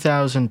like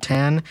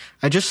 2010.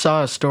 I just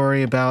saw a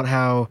story about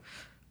how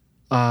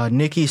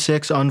Nikki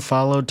Sixx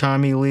unfollowed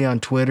Tommy Lee on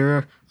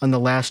Twitter on the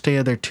last day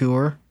of their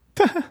tour.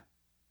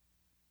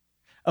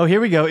 Oh,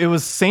 here we go. It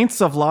was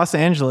Saints of Los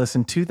Angeles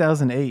in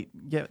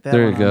 2008. Get that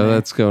There one you on go. there.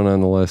 That's going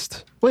on the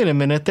list. Wait a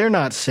minute, they're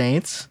not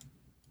saints.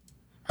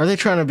 Are they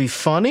trying to be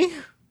funny?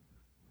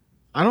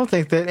 I don't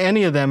think that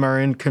any of them are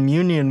in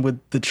communion with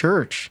the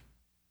church.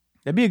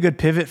 That'd be a good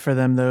pivot for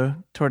them, though,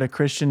 toward a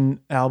Christian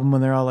album when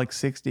they're all like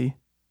 60.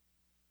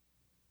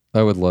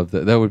 I would love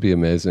that. That would be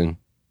amazing.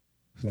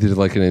 Did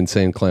like an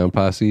Insane Clown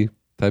Posse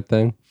type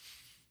thing.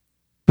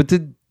 But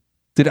did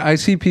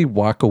ICP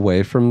walk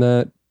away from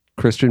that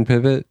Christian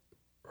pivot,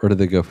 or did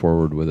they go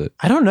forward with it?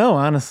 I don't know,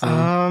 honestly.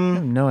 I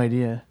have no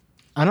idea.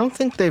 I don't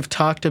think they've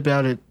talked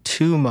about it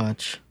too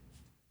much.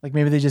 Like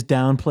maybe they just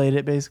downplayed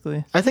it,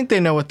 basically. I think they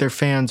know what their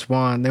fans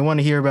want. They want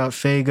to hear about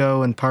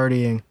Fago and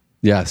partying,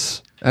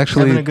 Yes. having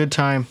Actually, a good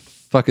time.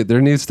 fuck it.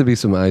 There needs to be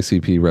some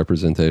ICP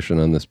representation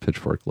on this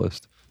Pitchfork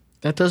list.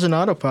 That doesn't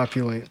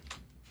auto-populate.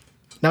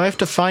 Now I have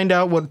to find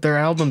out what their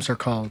albums are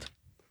called.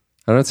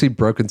 I don't see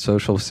Broken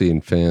Social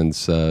Scene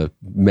fans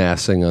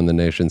massing on the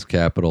nation's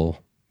capital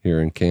here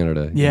in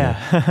Canada. you know?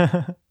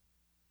 Yeah.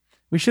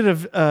 We should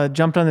have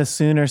jumped on this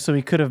sooner so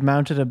we could have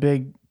mounted a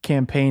big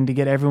campaign to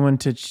get everyone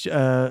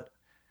to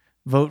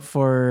vote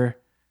for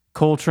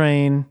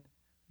Coltrane,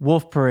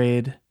 Wolf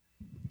Parade,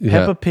 Yeah.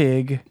 Peppa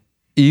Pig,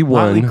 E1.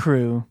 Motley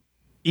Crue,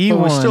 E1.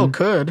 But we still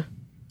could.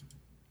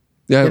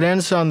 Yeah. It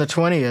ends on the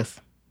 20th.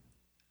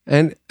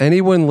 And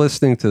anyone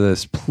listening to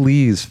this,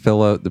 please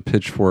fill out the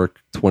Pitchfork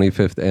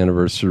 25th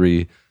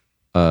anniversary,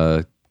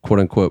 quote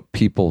unquote,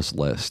 people's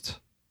list.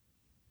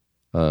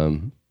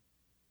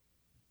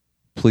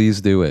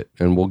 please do it,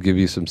 and we'll give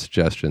you some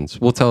suggestions.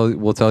 We'll tell you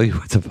what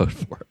to vote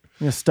for.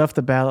 Stuff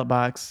the ballot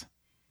box.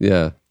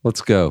 Yeah,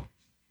 let's go.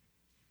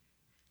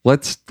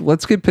 Let's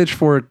get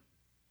Pitchfork.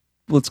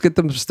 Let's get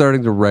them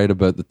starting to write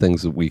about the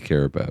things that we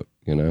care about.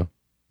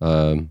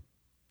 John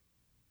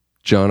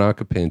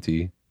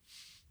Acapinti,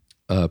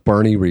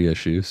 Barney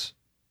reissues.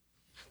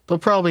 They'll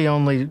probably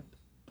only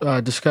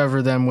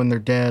discover them when they're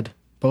dead,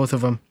 both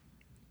of them.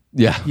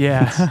 Yeah,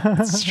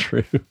 that's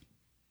true.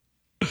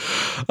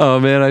 Oh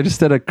man, I just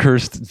had a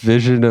cursed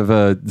vision of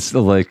a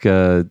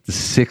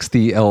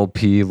 60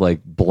 LP like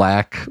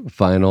black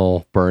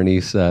vinyl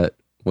Barney set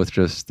with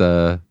just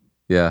No,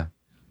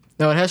 it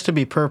has to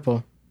be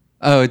purple.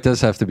 Oh, it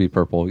does have to be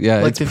purple.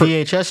 Yeah, like the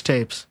VHS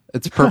tapes.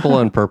 It's purple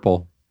on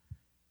purple.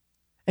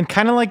 And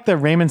kind of like the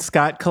Raymond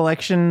Scott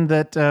collection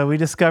that we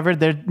discovered,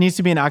 there needs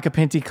to be an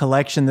Acapinti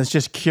collection that's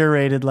just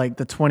curated like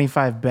the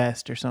 25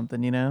 best or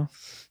something,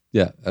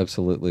 Yeah,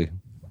 absolutely.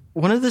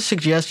 One of the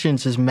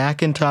suggestions is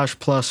Macintosh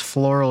Plus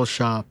Floral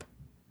Shop.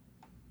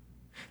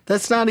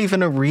 That's not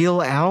even a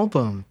real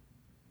album.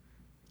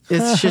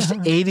 It's just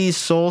 80s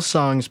soul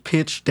songs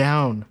pitched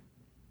down.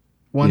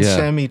 One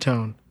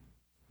semitone.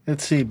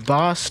 Let's see,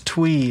 Boss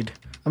Tweed.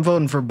 I'm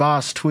voting for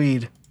Boss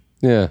Tweed.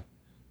 Yeah.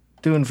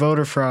 Doing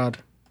voter fraud.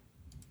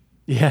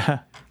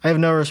 Yeah. I have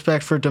no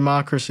respect for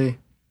democracy.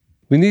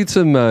 We need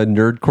some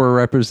nerdcore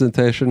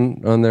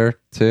representation on there,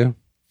 too.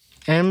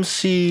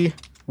 MC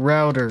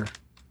Router.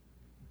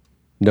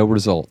 No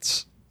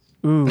results.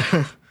 Ooh.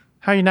 How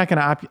are you not going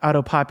to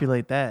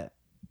auto-populate that?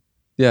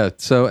 Yeah,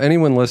 so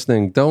anyone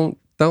listening, don't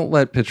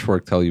let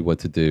Pitchfork tell you what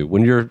to do.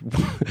 When you're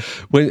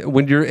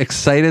when you're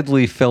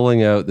excitedly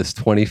filling out this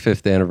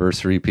 25th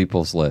anniversary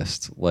people's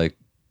list, like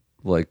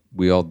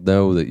we all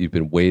know that you've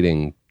been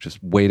waiting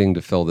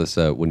to fill this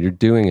out. When you're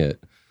doing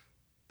it,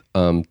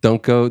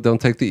 don't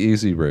take the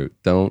easy route.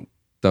 Don't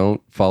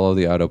follow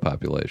the auto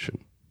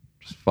population.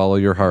 Just follow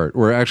your heart.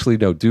 Or actually,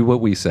 no, do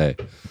what we say.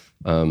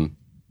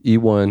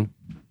 E1,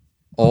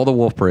 all the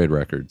Wolf Parade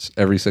records,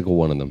 every single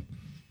one of them.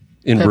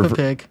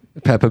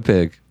 Peppa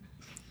Pig.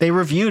 They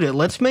reviewed it.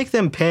 Let's make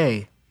them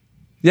pay.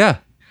 Yeah.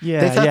 Yeah.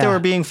 They thought they were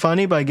being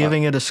funny by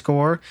giving it a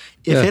score.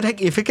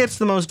 If it gets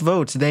the most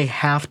votes, they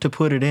have to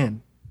put it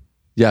in.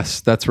 Yes,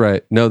 that's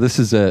right. No, this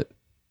is it.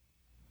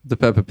 The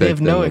Peppa Pig. They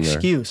have no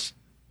excuse.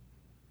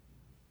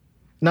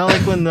 Not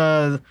like when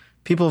the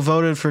people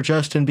voted for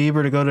Justin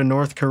Bieber to go to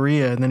North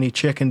Korea and then he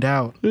chickened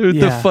out. Dude,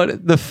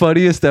 the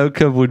funniest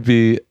outcome would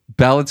be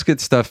ballots get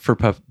stuffed for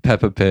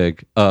Peppa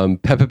Pig.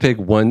 Peppa Pig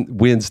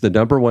wins the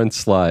 #1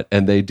 slot,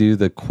 and they do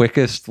the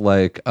quickest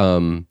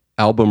album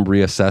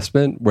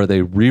reassessment where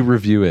they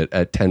re-review it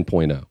at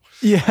 10.0.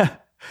 Yeah.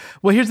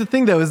 Well, here's the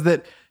thing though, is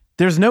that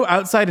there's no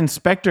outside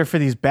inspector for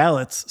these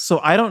ballots, so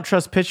I don't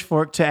trust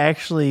Pitchfork to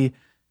actually.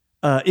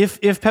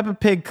 If Peppa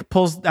Pig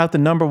pulls out the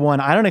 #1,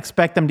 I don't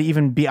expect them to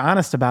even be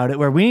honest about it.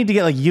 Where we need to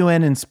get like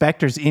UN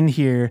inspectors in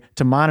here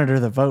to monitor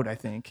the vote, I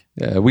think.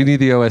 Yeah, we need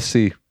the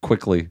OSC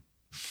quickly.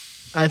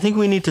 I think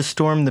we need to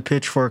storm the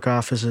Pitchfork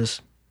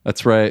offices.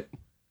 That's right.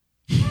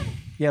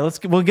 Yeah,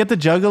 we'll get the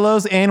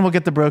Juggalos and we'll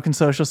get the Broken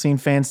Social Scene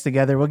fans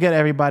together. We'll get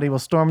everybody. We'll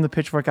storm the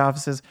Pitchfork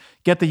offices,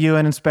 get the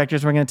UN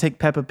inspectors. We're going to take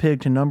Peppa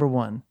Pig to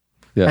 #1.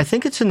 Yeah. I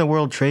think it's in the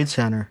World Trade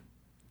Center.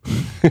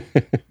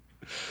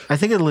 I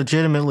think it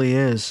legitimately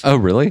is. Oh,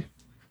 really?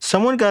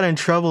 Someone got in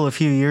trouble a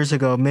few years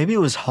ago. Maybe it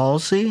was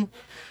Halsey.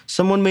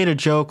 Someone made a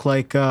joke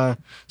like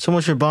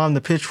someone should bomb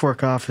the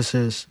Pitchfork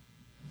offices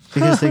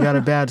because they got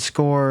a bad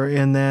score,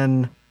 and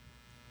then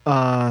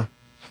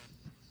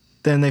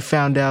they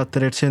found out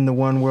that it's in the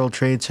One World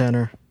Trade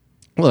Center.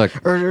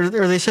 Look, or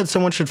they said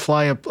someone should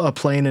fly a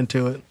plane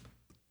into it.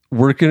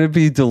 We're going to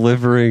be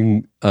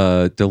delivering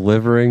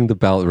the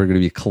ballot. We're going to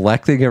be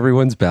collecting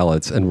everyone's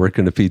ballots, and we're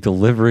going to be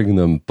delivering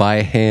them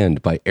by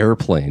hand, by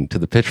airplane, to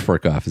the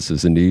Pitchfork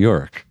offices in New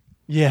York.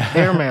 Yeah.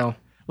 Airmail.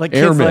 Like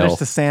kids' letters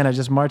to Santa,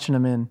 just marching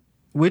them in.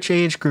 Which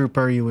age group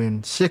are you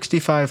in?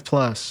 65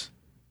 plus.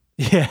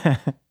 Yeah.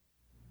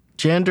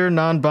 Gender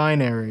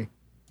non-binary.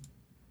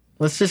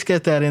 Let's just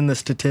get that in the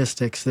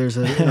statistics. There's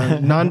a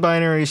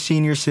non-binary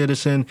senior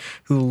citizen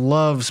who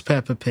loves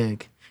Peppa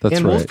Pig. That's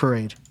and right. Wolf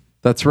Parade.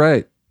 That's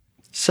right.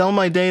 Sell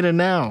my data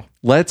now.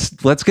 Let's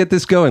get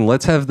this going.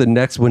 Let's have the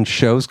next, when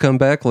shows come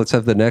back, let's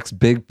have the next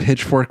big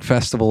Pitchfork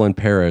festival in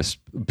Paris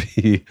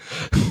be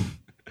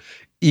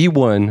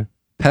E1,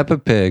 Peppa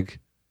Pig,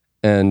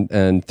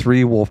 and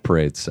 3 Wolf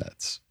Parade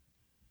sets.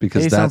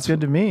 Because sounds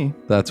good to me.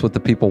 That's what the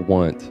people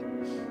want.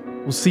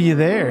 We'll see you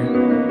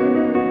there.